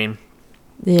 You know what I mean?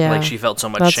 Yeah. Like she felt so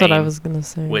much That's shame. what I was going to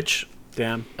say. Which,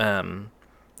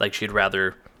 like she'd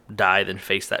rather die than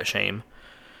face that shame.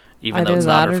 Even though it's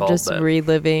not her fault. Just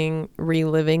reliving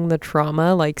the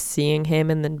trauma, like seeing him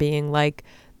and then being like,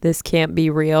 this can't be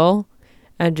real.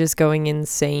 And just going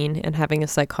insane and having a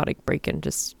psychotic break and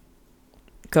just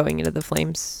going into the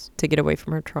flames to get away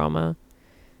from her trauma.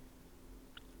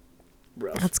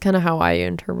 Rough. That's kind of how I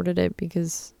interpreted it,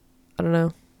 because, I don't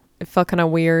know, it felt kind of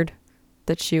weird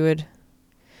that she would,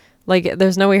 like,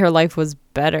 there's no way her life was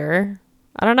better.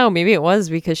 I don't know, maybe it was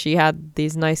because she had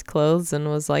these nice clothes and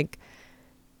was like,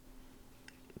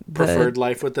 preferred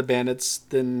life with the bandits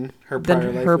than her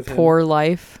prior life with poor him.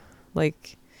 Life.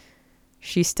 Like,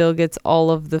 she still gets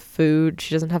all of the food.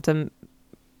 She doesn't have to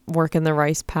work in the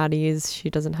rice paddies.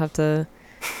 She doesn't have to.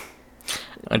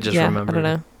 I remembered. I don't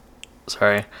know.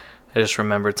 Sorry. I just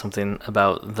remembered something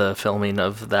about the filming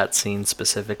of that scene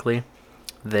specifically.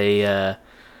 They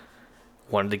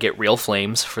wanted to get real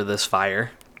flames for this fire.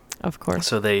 Of course.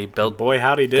 So they built. Boy,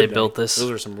 howdy did they built this.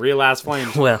 Those are some real ass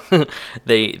flames. Well,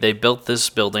 they built this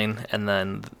building, and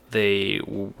then they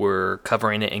were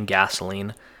covering it in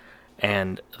gasoline.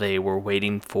 And they were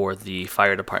waiting for the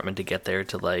fire department to get there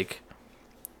to, like,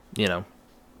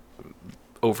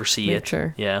 oversee Make it.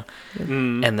 sure. Yeah.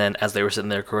 And then as they were sitting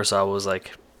there, Kurosawa was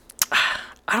like,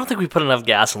 I don't think we put enough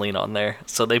gasoline on there.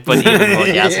 So they put even more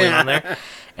gasoline on there.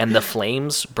 And the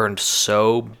flames burned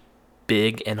so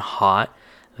big and hot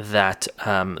that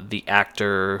the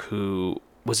actor who...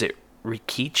 Was it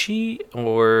Rikichi?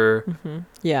 Or... Mm-hmm.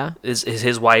 Yeah. Is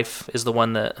his wife is the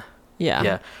one that... Yeah.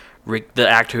 Yeah. The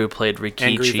actor who played Rikichi,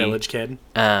 Angry Village Kid,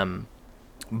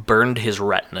 burned his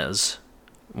retinas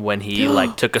when he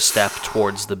like took a step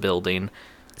towards the building.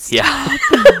 Stop.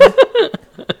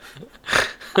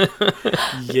 Yeah.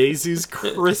 Jesus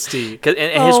Christy.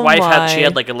 And his wife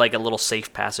had like a little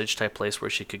safe passage type place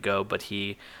where she could go, but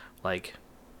he like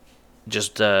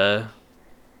just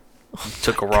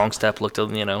took a wrong step, went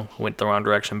the wrong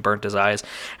direction, burnt his eyes,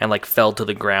 and like fell to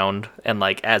the ground. And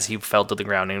like as he fell to the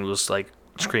ground, and was like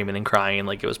screaming and crying,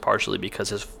 like it was partially because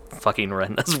his fucking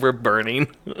retinas were burning.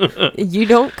 You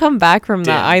don't come back from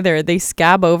that Damn. either. They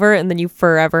scab over, and then you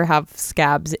forever have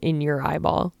scabs in your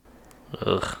eyeball.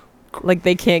 Ugh, Like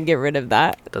they can't get rid of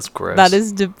that. that's gross. That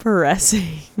is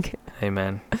depressing. Hey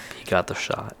man, he got the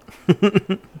shot.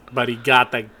 But he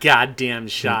got the goddamn He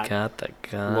shot. got the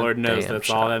goddamn Lord knows that's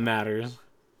shot. all that matters.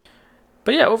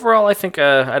 But yeah, overall, I think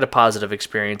I had a positive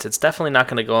experience. It's definitely not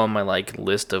going to go on my like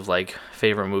list of like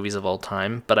favorite movies of all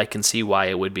time, but I can see why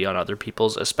it would be on other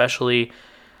people's, especially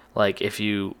like if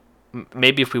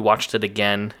we watched it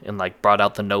again and like brought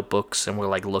out the notebooks and we're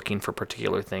like looking for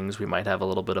particular things, we might have a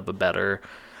little bit of a better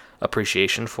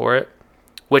appreciation for it.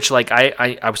 Which like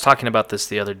I was talking about this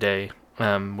the other day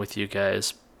with you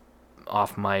guys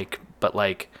off mic, but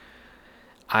like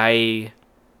I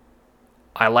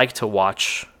like to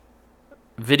watch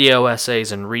video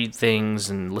essays and read things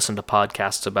and listen to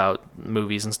podcasts about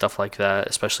movies and stuff like that,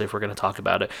 especially if we're going to talk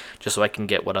about it, just so I can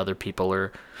get what other people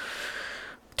are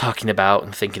talking about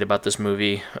and thinking about this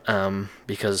movie,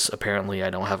 because apparently I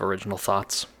don't have original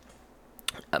thoughts.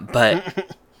 But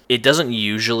it doesn't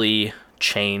usually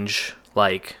change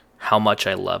like how much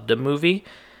I loved a movie.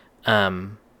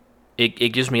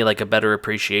 It gives me like a better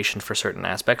appreciation for certain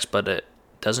aspects, but it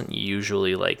doesn't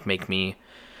usually like make me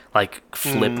like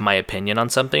flip my opinion on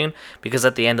something, because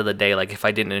at the end of the day, like if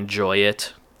I didn't enjoy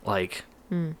it like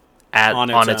on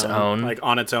its own, like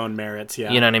on its own merits,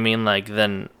 yeah. you know what I mean, like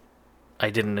then I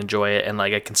didn't enjoy it, and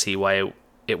like I can see why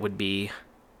it would be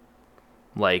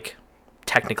like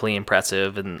technically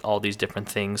impressive and all these different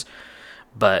things,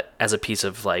 but as a piece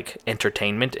of like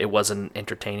entertainment, it wasn't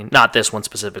entertaining. Not this one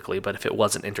specifically, but if it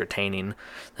wasn't entertaining,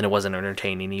 then it wasn't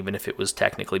entertaining, even if it was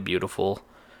technically beautiful.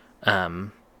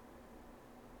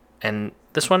 And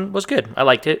this one was good. I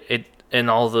liked it. And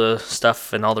all the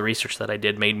stuff and all the research that I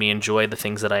did made me enjoy the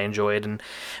things that I enjoyed and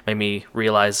made me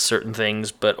realize certain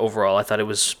things. But overall, I thought it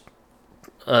was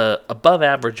a above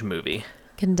average movie.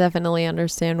 Can definitely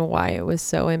understand why it was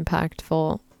so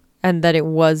impactful, and that it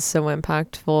was so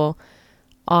impactful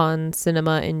on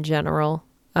cinema in general.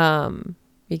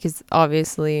 Because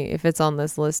obviously, if it's on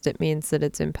this list, it means that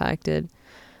it's impacted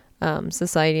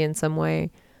society in some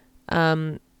way.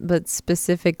 But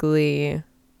specifically,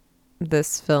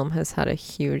 this film has had a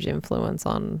huge influence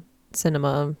on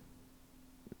cinema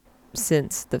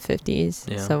since the 50s.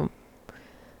 Yeah. So,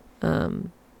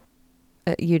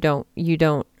 you don't,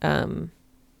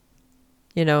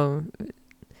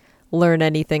 learn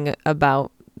anything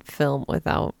about film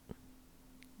without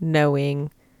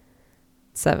knowing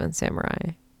Seven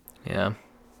Samurai. Yeah.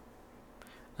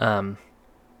 Do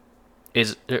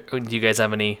you guys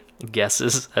have any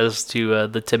guesses as to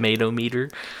the tomato meter?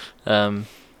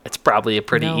 It's probably a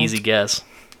pretty No. easy guess.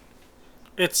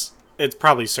 It's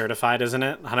probably certified, isn't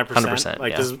it? 100%. 100%,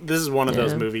 Like yeah. this is one of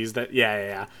those Yeah. movies that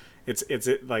yeah. It's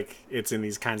it's in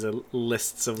these kinds of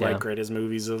lists of Yeah. like greatest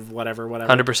movies of whatever.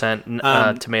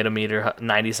 100% tomato meter,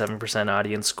 97%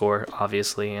 audience score,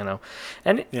 obviously, And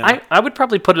Yeah. I would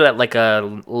probably put it at like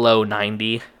a low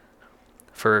 90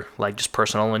 for like just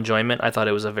personal enjoyment. I thought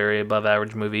it was a very above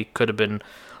average movie. Could have been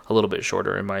a little bit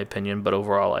shorter in my opinion, but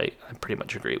overall I pretty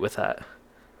much agree with that.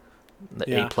 The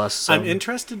Yeah. A+. I'm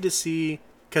interested to see,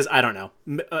 because I don't know.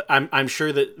 I'm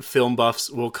sure that film buffs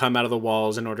will come out of the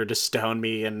walls in order to stone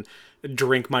me and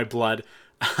drink my blood.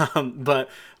 But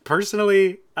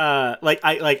personally,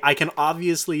 I can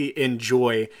obviously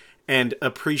enjoy and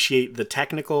appreciate the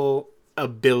technical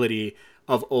ability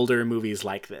of older movies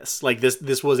like this. Like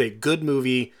this was a good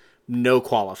movie, no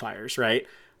qualifiers, right?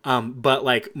 But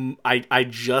like I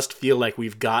just feel like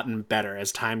we've gotten better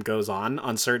as time goes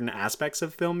on certain aspects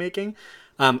of filmmaking.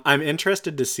 I'm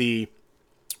interested to see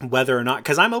whether or not,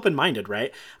 because I'm open-minded,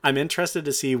 right? I'm interested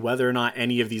to see whether or not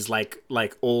any of these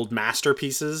like old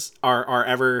masterpieces are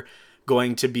ever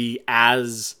going to be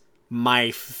as my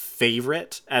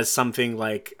favorite as something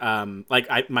like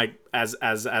as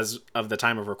of the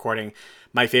time of recording,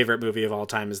 my favorite movie of all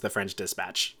time is The French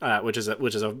Dispatch, which is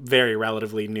a very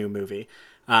relatively new movie.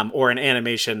 Or an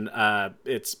animation,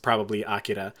 it's probably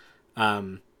Akira,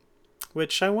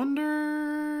 which I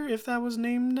wonder if that was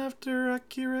named after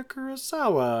Akira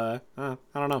Kurosawa. I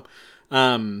don't know.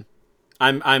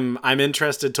 I'm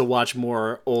interested to watch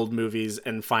more old movies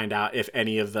and find out if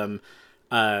any of them,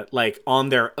 like on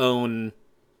their own,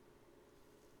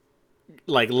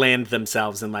 like land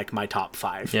themselves in like my top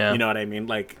 5. Yeah. You know what I mean?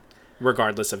 Like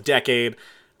regardless of decade.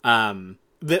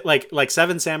 That like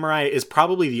Seven Samurai is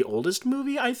probably the oldest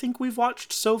movie I think we've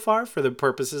watched so far for the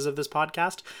purposes of this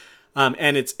podcast.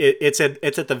 And it's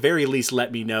at the very least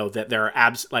let me know that there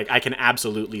are I can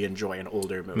absolutely enjoy an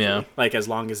older movie. Yeah. Like as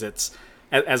long as it's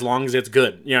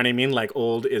good. You know what I mean? Like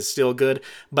old is still good,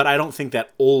 but I don't think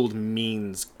that old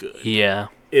means good. Yeah.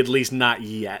 At least not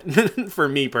yet for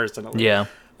me personally. Yeah.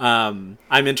 I'm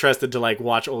interested to like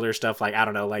watch older stuff like, I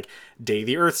don't know, like Day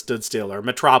the Earth Stood Still or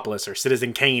Metropolis or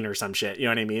Citizen Kane or some shit, you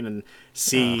know what I mean? And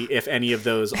see if any of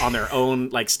those on their own,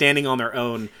 like standing on their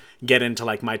own, get into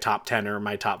like my top 10 or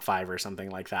my top 5 or something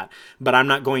like that. But I'm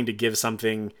not going to give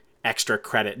something extra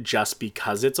credit just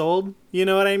because it's old, you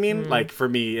know what I mean? Like for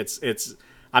me, it's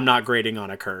I'm not grading on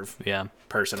a curve. Yeah.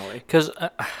 Personally. Cuz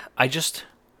I just,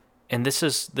 and this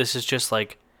is just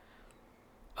like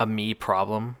a me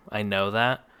problem. I know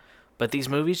that. But these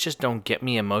movies just don't get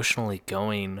me emotionally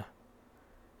going.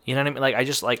 You know what I mean?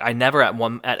 Like I never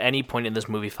at any point in this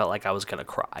movie felt like I was gonna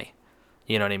cry.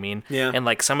 You know what I mean? Yeah. And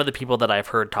like some of the people that I've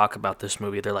heard talk about this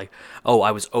movie, they're like, "Oh,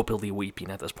 I was openly weeping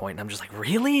at this point." And I'm just like,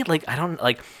 "Really?" Like I don't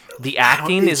like the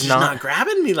acting It's is just not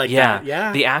grabbing me like that.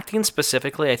 Yeah. The acting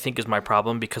specifically, I think, is my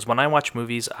problem because when I watch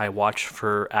movies, I watch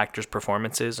for actors'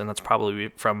 performances, and that's probably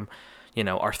from, you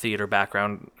know, our theater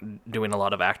background, doing a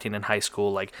lot of acting in high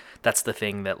school. Like that's the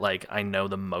thing that like I know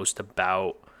the most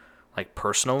about, like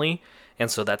personally. And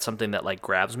so that's something that like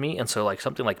grabs me. And so like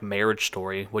something like Marriage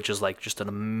Story, which is like just an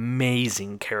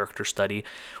amazing character study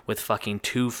with fucking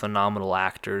 2 phenomenal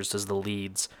actors as the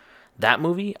leads. That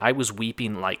movie, I was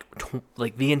weeping like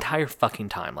the entire fucking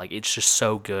time. Like it's just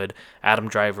so good. Adam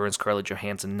Driver and Scarlett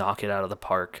Johansson knock it out of the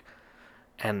park.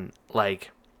 And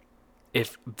like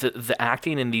if the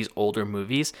acting in these older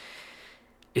movies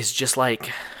is just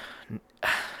like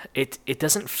it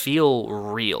doesn't feel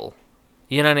real.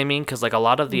 You know what I mean? Because like a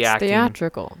lot of the acting,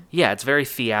 theatrical. Yeah, it's very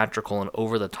theatrical and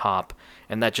over the top,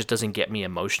 and that just doesn't get me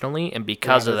emotionally. And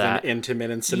because of that,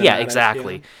 intimate and cinematic. yeah,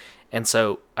 exactly. Yeah. And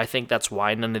so I think that's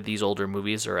why none of these older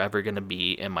movies are ever going to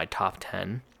be in my top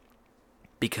 10,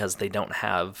 because they don't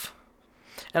have,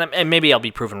 and maybe I'll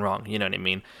be proven wrong. You know what I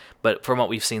mean? But from what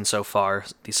we've seen so far,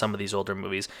 some of these older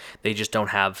movies, they just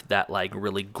don't have that like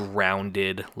really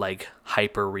grounded, like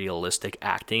hyper realistic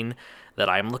acting that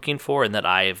I'm looking for and that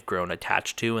I have grown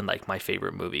attached to, and like my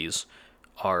favorite movies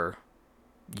are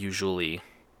usually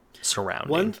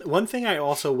surrounding. One thing I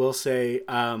also will say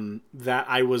that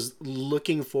I was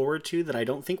looking forward to that I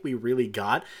don't think we really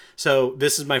got. So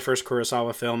this is my first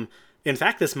Kurosawa film. In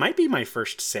fact, this might be my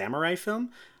first samurai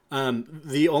film.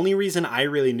 The only reason I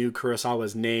really knew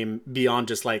Kurosawa's name beyond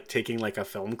just like taking like a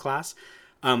film class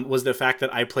was the fact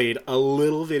that I played a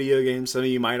little video game some of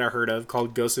you might have heard of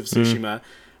called Ghost of Tsushima.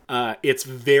 It's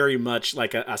very much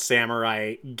like a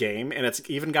samurai game, and it's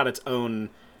even got its own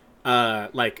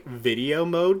like video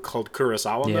mode called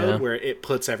Kurosawa mode, where it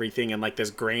puts everything in like this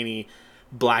grainy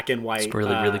black and white it's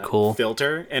really cool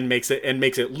filter and makes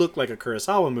it look like a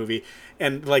Kurosawa movie.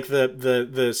 And like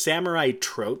the samurai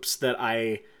tropes that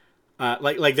I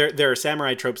like there are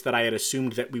samurai tropes that I had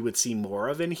assumed that we would see more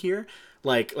of in here,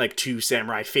 like 2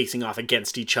 samurai facing off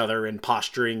against each other and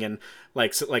posturing and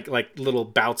like little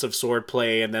bouts of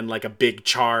swordplay, and then like a big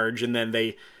charge, and then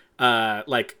they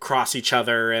like cross each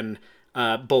other, and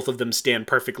both of them stand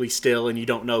perfectly still, and you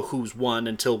don't know who's won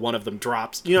until one of them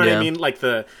drops. You know what I mean?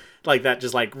 Like that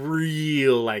just like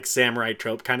real like samurai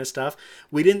trope kind of stuff.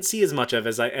 We didn't see as much of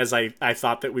as I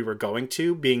thought that we were going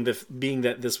to, being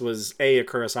that this was a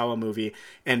Kurosawa movie,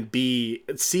 and B,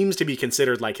 it seems to be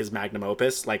considered like his magnum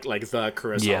opus, like the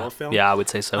Kurosawa film. Yeah, I would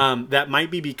say so. That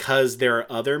might be because there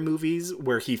are other movies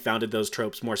where he founded those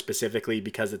tropes more specifically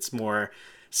because it's more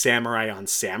samurai on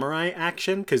samurai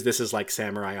action, because this is like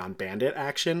samurai on bandit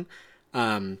action,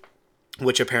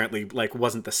 which apparently like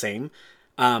wasn't the same.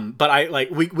 But I like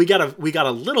we got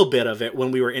a little bit of it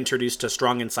when we were introduced to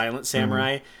Strong and Silent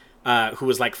Samurai, who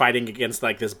was like fighting against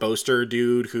like this boaster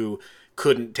dude who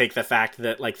couldn't take the fact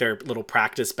that like their little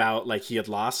practice bout like he had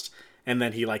lost, and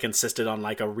then he like insisted on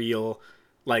like a real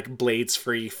like blades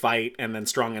free fight, and then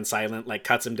Strong and Silent like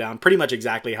cuts him down pretty much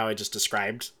exactly how I just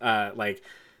described. Like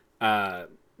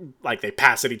they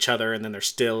pass at each other, and then they're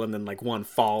still, and then like one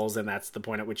falls, and that's the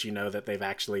point at which you know that they've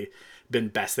actually been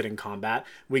bested in combat.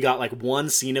 We got like one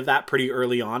scene of that pretty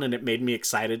early on, and it made me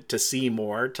excited to see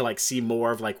more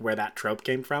of like where that trope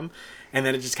came from, and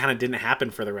then it just kind of didn't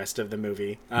happen for the rest of the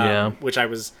movie. Which I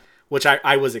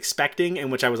was expecting,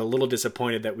 and which I was a little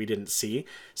disappointed that we didn't see.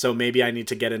 So maybe I need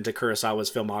to get into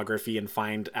Kurosawa's filmography and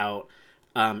find out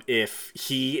if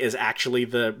he is actually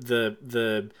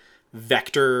the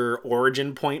vector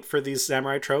origin point for these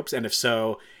samurai tropes, and if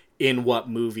so, in what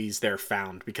movies they're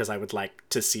found, because I would like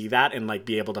to see that and like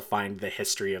be able to find the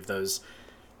history of those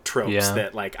tropes Yeah.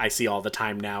 that like I see all the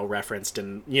time now referenced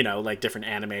in, you know, like different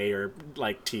anime or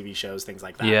like TV shows, things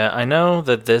like that. Yeah, I know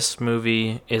that this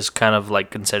movie is kind of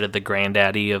like considered the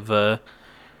granddaddy of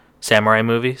samurai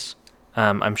movies.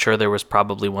 I'm sure there was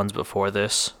probably ones before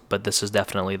this, but this is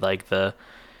definitely like the,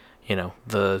 you know,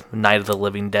 the Night of the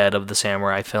Living Dead of the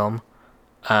samurai film.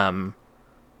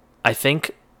 I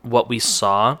think what we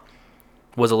saw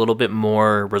was a little bit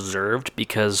more reserved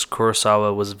because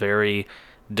Kurosawa was very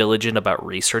diligent about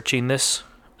researching this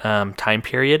time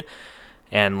period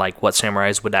and like what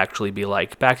samurais would actually be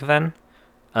like back then.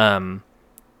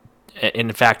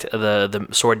 In fact, the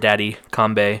sword daddy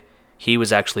Kanbei, he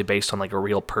was actually based on like a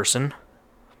real person.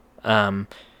 And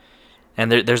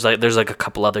there's like a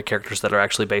couple other characters that are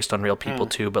actually based on real people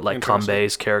too, but like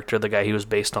Kanbei's character, the guy he was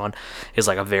based on, is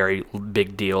like a very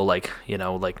big deal. Like, you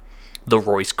know, like the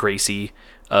Royce Gracie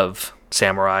of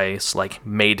samurais, like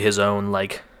made his own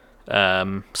like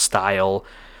style,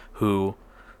 who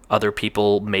other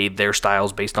people made their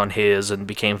styles based on his and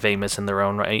became famous in their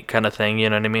own right, kind of thing. You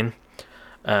know what I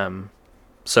mean?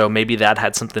 So maybe that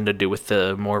had something to do with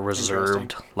the more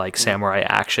reserved like samurai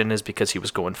action, is because he was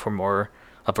going for more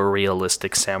of a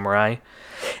realistic samurai.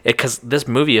 Because this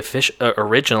movie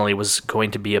originally was going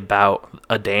to be about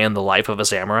a day in the life of a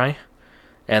samurai,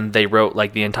 and they wrote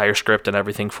like the entire script and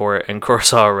everything for it, and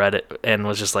Kurosawa read it and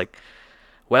was just like,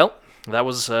 well, that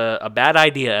was a bad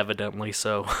idea evidently,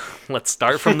 so let's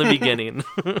start from the beginning.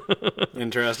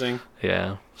 Interesting.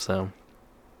 Yeah, so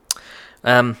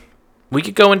we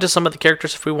could go into some of the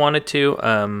characters if we wanted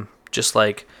to, just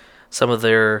like some of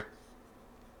their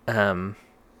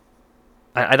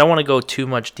I don't want to go too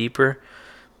much deeper,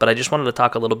 but I just wanted to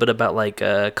talk a little bit about like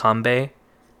Kanbei,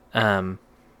 and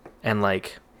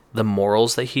like the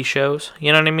morals that he shows.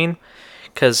 You know what I mean?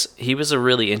 Because he was a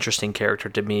really interesting character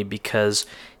to me because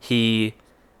he,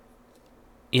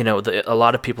 you know, a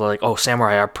lot of people are like, oh,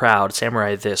 samurai are proud,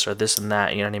 samurai this or this and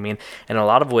that. You know what I mean? And in a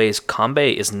lot of ways,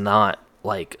 Kanbei is not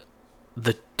like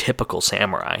the typical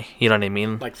samurai. You know what I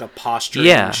mean? Like the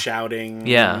posturing, shouting.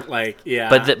 Yeah. Like, yeah.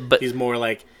 But he's more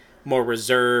like more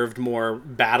reserved, more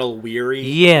battle weary.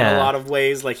 Yeah. In a lot of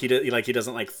ways, like he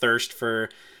doesn't like thirst for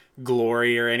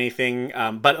glory or anything.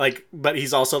 But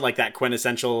he's also like that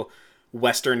quintessential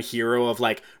Western hero of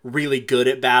like really good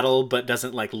at battle, but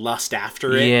doesn't like lust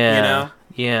after it. Yeah. You know.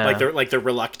 Yeah. Like the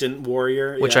reluctant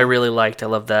warrior, which I really liked. I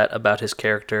love that about his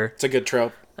character. It's a good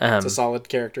trope. It's a solid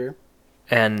character.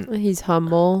 And he's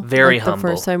humble. Very like, humble.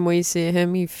 The first time we see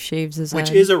him, he shaves his Which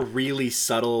head. is a really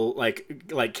subtle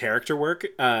like character work.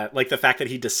 Like the fact that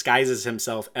he disguises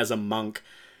himself as a monk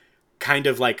kind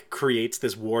of like creates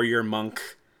this warrior monk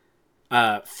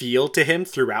feel to him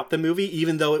throughout the movie,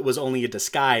 even though it was only a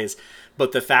disguise.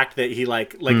 But the fact that he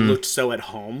like looked so at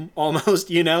home almost,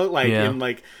 you know, like in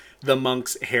like the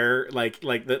monk's hair, like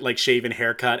shaven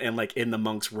haircut and like in the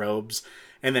monk's robes.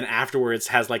 And then afterwards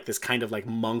has like this kind of like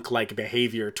monk-like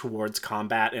behavior towards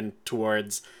combat and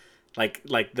towards like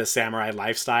the samurai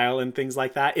lifestyle and things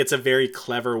like that. It's a very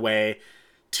clever way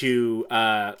to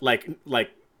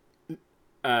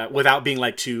without being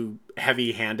like too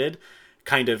heavy-handed,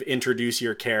 kind of introduce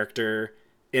your character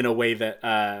in a way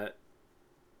that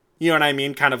you know what I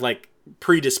mean, kind of like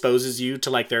predisposes you to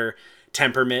like their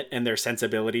temperament and their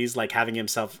sensibilities, like having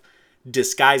himself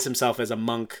disguise himself as a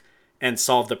monk and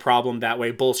solve the problem that way.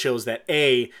 Both shows that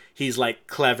he's like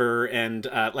clever and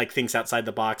like thinks outside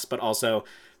the box, but also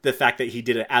the fact that he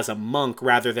did it as a monk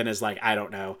rather than as like, I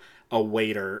don't know, a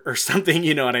waiter or something,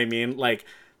 you know what I mean? Like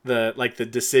the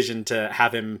decision to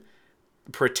have him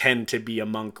pretend to be a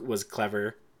monk was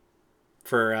clever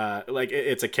for like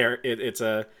it's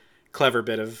a clever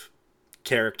bit of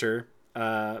character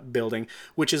building,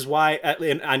 which is why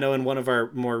I know in one of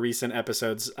our more recent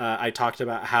episodes I talked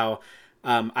about how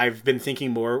I've been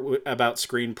thinking more about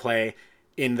screenplay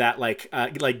in that like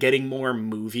getting more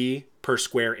movie per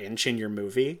square inch in your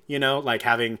movie, you know, like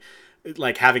having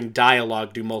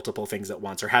dialogue do multiple things at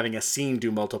once or having a scene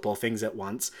do multiple things at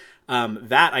once.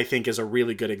 That I think is a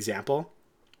really good example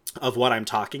of what I'm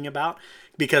talking about,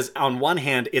 because on one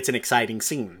hand it's an exciting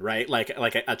scene, right? Like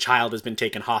a child has been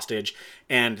taken hostage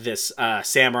and this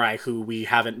samurai who we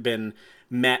haven't been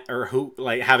met or who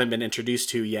like haven't been introduced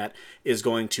to yet is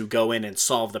going to go in and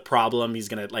solve the problem. He's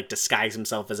going to like disguise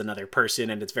himself as another person,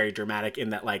 and it's very dramatic in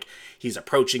that like he's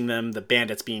approaching them, the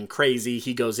bandits being crazy,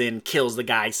 he goes in, kills the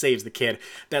guy, saves the kid.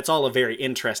 That's all a very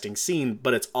interesting scene,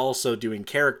 but it's also doing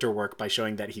character work by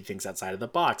showing that he thinks outside of the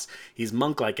box. He's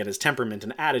monk-like in his temperament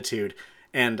and attitude.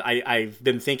 And I've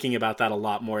been thinking about that a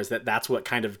lot more, is that's what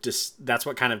kind of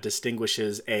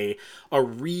distinguishes a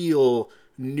real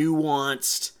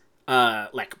nuanced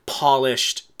like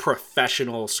polished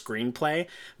professional screenplay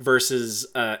versus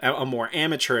a more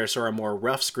amateurish or a more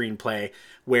rough screenplay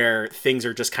where things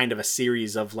are just kind of a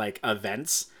series of like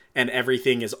events and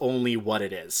everything is only what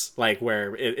it is. Like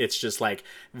where it's just like,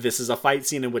 this is a fight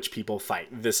scene in which people fight.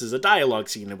 This is a dialogue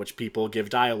scene in which people give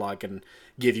dialogue and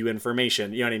give you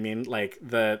information. You know what I mean? Like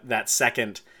that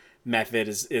second method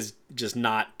is just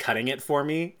not cutting it for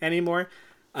me anymore.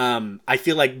 I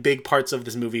feel like big parts of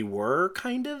this movie were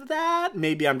kind of that.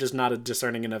 Maybe I'm just not a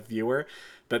discerning enough viewer,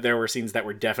 but there were scenes that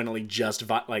were definitely just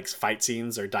like fight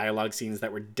scenes or dialogue scenes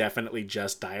that were definitely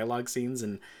just dialogue scenes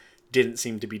and didn't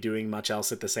seem to be doing much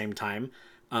else at the same time.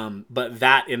 But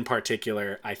that in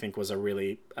particular, I think was a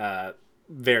really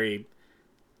very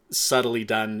subtly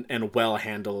done and well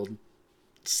handled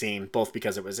scene, both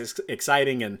because it was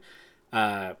exciting and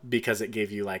because it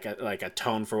gave you like a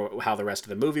tone for how the rest of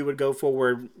the movie would go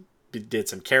forward. It did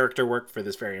some character work for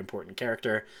this very important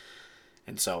character,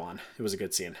 and so on. It was a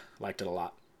good scene. Liked it a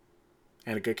lot,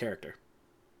 and a good character.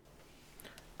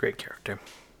 Great character.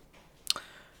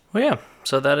 Well, yeah.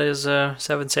 So that is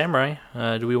Seven Samurai.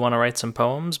 Do we want to write some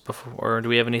poems before, or do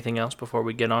we have anything else before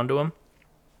we get on to them?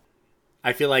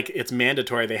 I feel like it's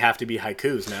mandatory they have to be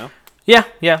haikus, no? Yeah,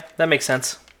 that makes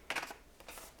sense.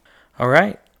 All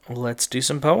right. Let's do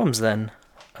some poems then.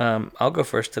 I'll go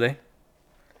first today.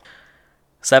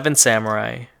 Seven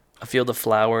Samurai, a field of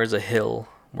flowers, a hill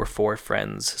where four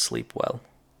friends sleep well.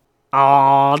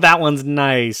 Aw, that one's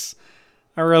nice.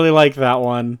 I really like that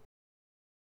one.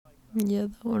 Yeah,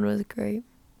 that one was great.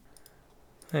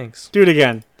 Thanks. Do it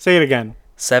again. Say it again.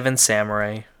 Seven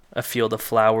Samurai, a field of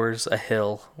flowers, a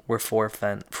hill where four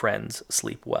friends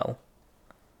sleep well.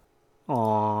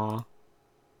 Aw.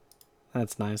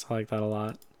 That's nice. I like that a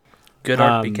lot. Good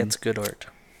art begets good art.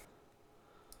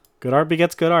 Good art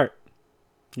begets good art.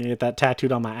 You get that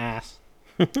tattooed on my ass.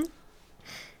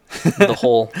 The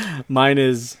whole. Mine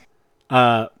is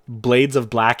blades of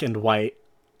black and white.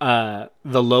 The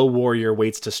low warrior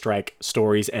waits to strike.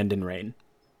 Stories end in rain.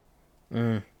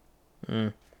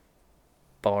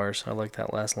 Bars. I like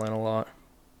that last line a lot.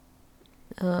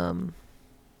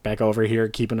 Back over here,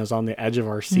 keeping us on the edge of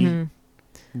our seat.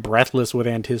 Breathless with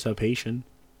anticipation.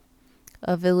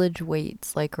 A village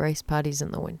waits like rice paddies in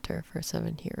the winter for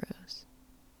 7 heroes.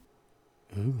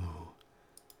 Ooh.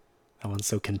 That one's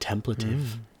so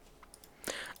contemplative.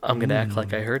 I'm going to act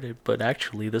like I heard it, but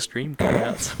actually the stream cut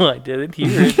out, so I didn't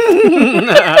hear it.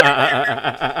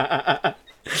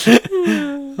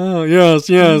 Oh, yes.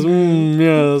 Yes.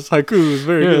 Haikus.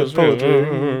 Very good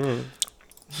poetry.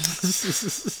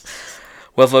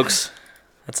 Well, folks,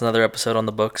 that's another episode on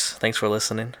the books. Thanks for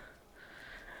listening.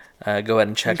 Go ahead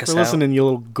and check us out. Thanks for listening, you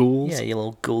little ghouls. Yeah, you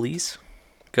little ghoulies.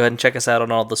 Go ahead and check us out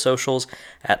on all the socials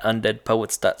at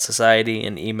undeadpoets.society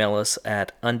and email us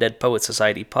at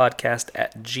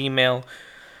undeadpoetsocietypodcast@gmail.com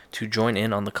to join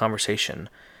in on the conversation.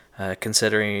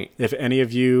 Considering if any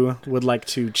of you would like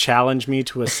to challenge me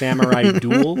to a samurai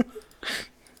duel,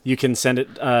 you can send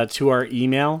it to our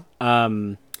email.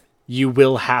 You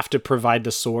will have to provide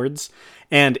the swords.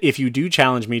 And if you do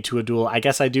challenge me to a duel, I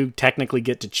guess I do technically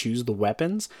get to choose the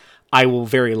weapons. I will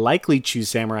very likely choose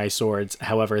samurai swords.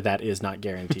 However, that is not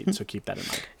guaranteed, so keep that in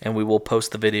mind. And we will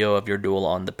post the video of your duel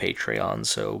on the Patreon,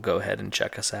 so go ahead and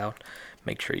check us out.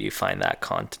 Make sure you find that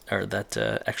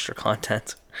extra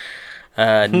content.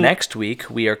 Next week,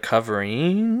 we are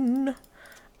covering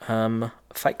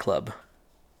Fight Club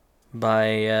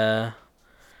by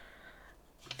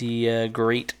the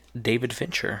great David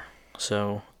Fincher.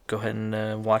 So go ahead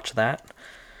and watch that.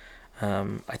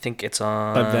 I think it's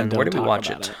on... Where did we watch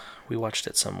it? We watched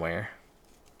it somewhere.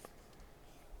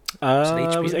 It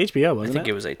was HBO, wasn't it? I think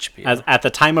it was HBO. At the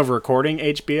time of recording,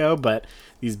 HBO, but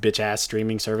these bitch-ass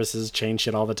streaming services change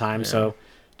shit all the time, so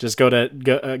just go to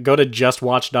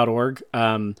justwatch.org.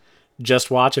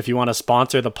 Just Watch, if you want to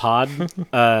sponsor the pod,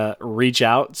 reach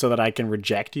out so that I can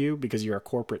reject you because you're a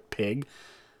corporate pig.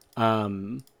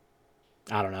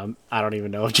 I don't know. I don't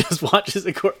even know if Just Watch is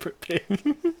a corporate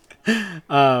pig.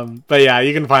 But yeah,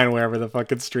 you can find wherever the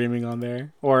fuck it's streaming on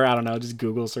there. Or, I don't know, just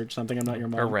Google search something. I'm not your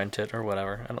mom. Or rent it or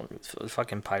whatever. I don't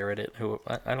fucking pirate it.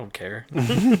 I don't care.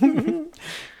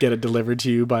 Get it delivered to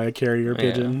you by a carrier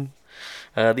pigeon.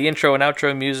 The intro and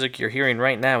outro music you're hearing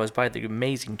right now is by the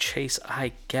amazing Chase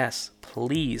I Guess.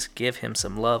 Please give him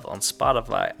some love on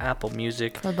Spotify, Apple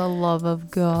Music. For the love of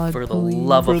God, For the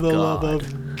love of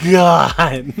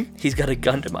God. He's got a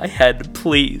gun to my head.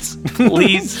 Please.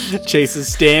 Please. Chase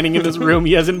is standing in his room.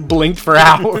 He hasn't blinked for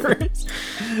hours.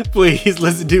 Please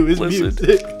listen to his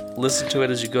music. Listen to it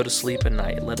as you go to sleep at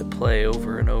night. Let it play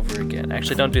over and over again.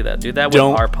 Actually, don't do that. Do that with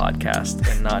Don't- our podcast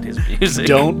and not his music.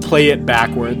 Don't play it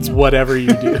backwards, whatever you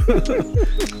do.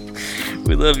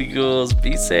 We love you, ghouls.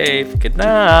 Be safe. Good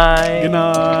night. Good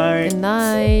night. Good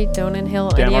night. Don't inhale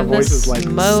Damn, any our of the voices, like,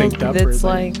 smoke synced up that's or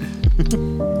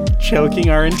like Choking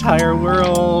our entire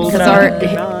world. because our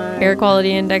Good night. air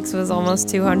quality index was almost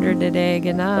 200 today.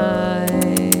 Good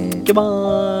night.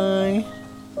 Goodbye.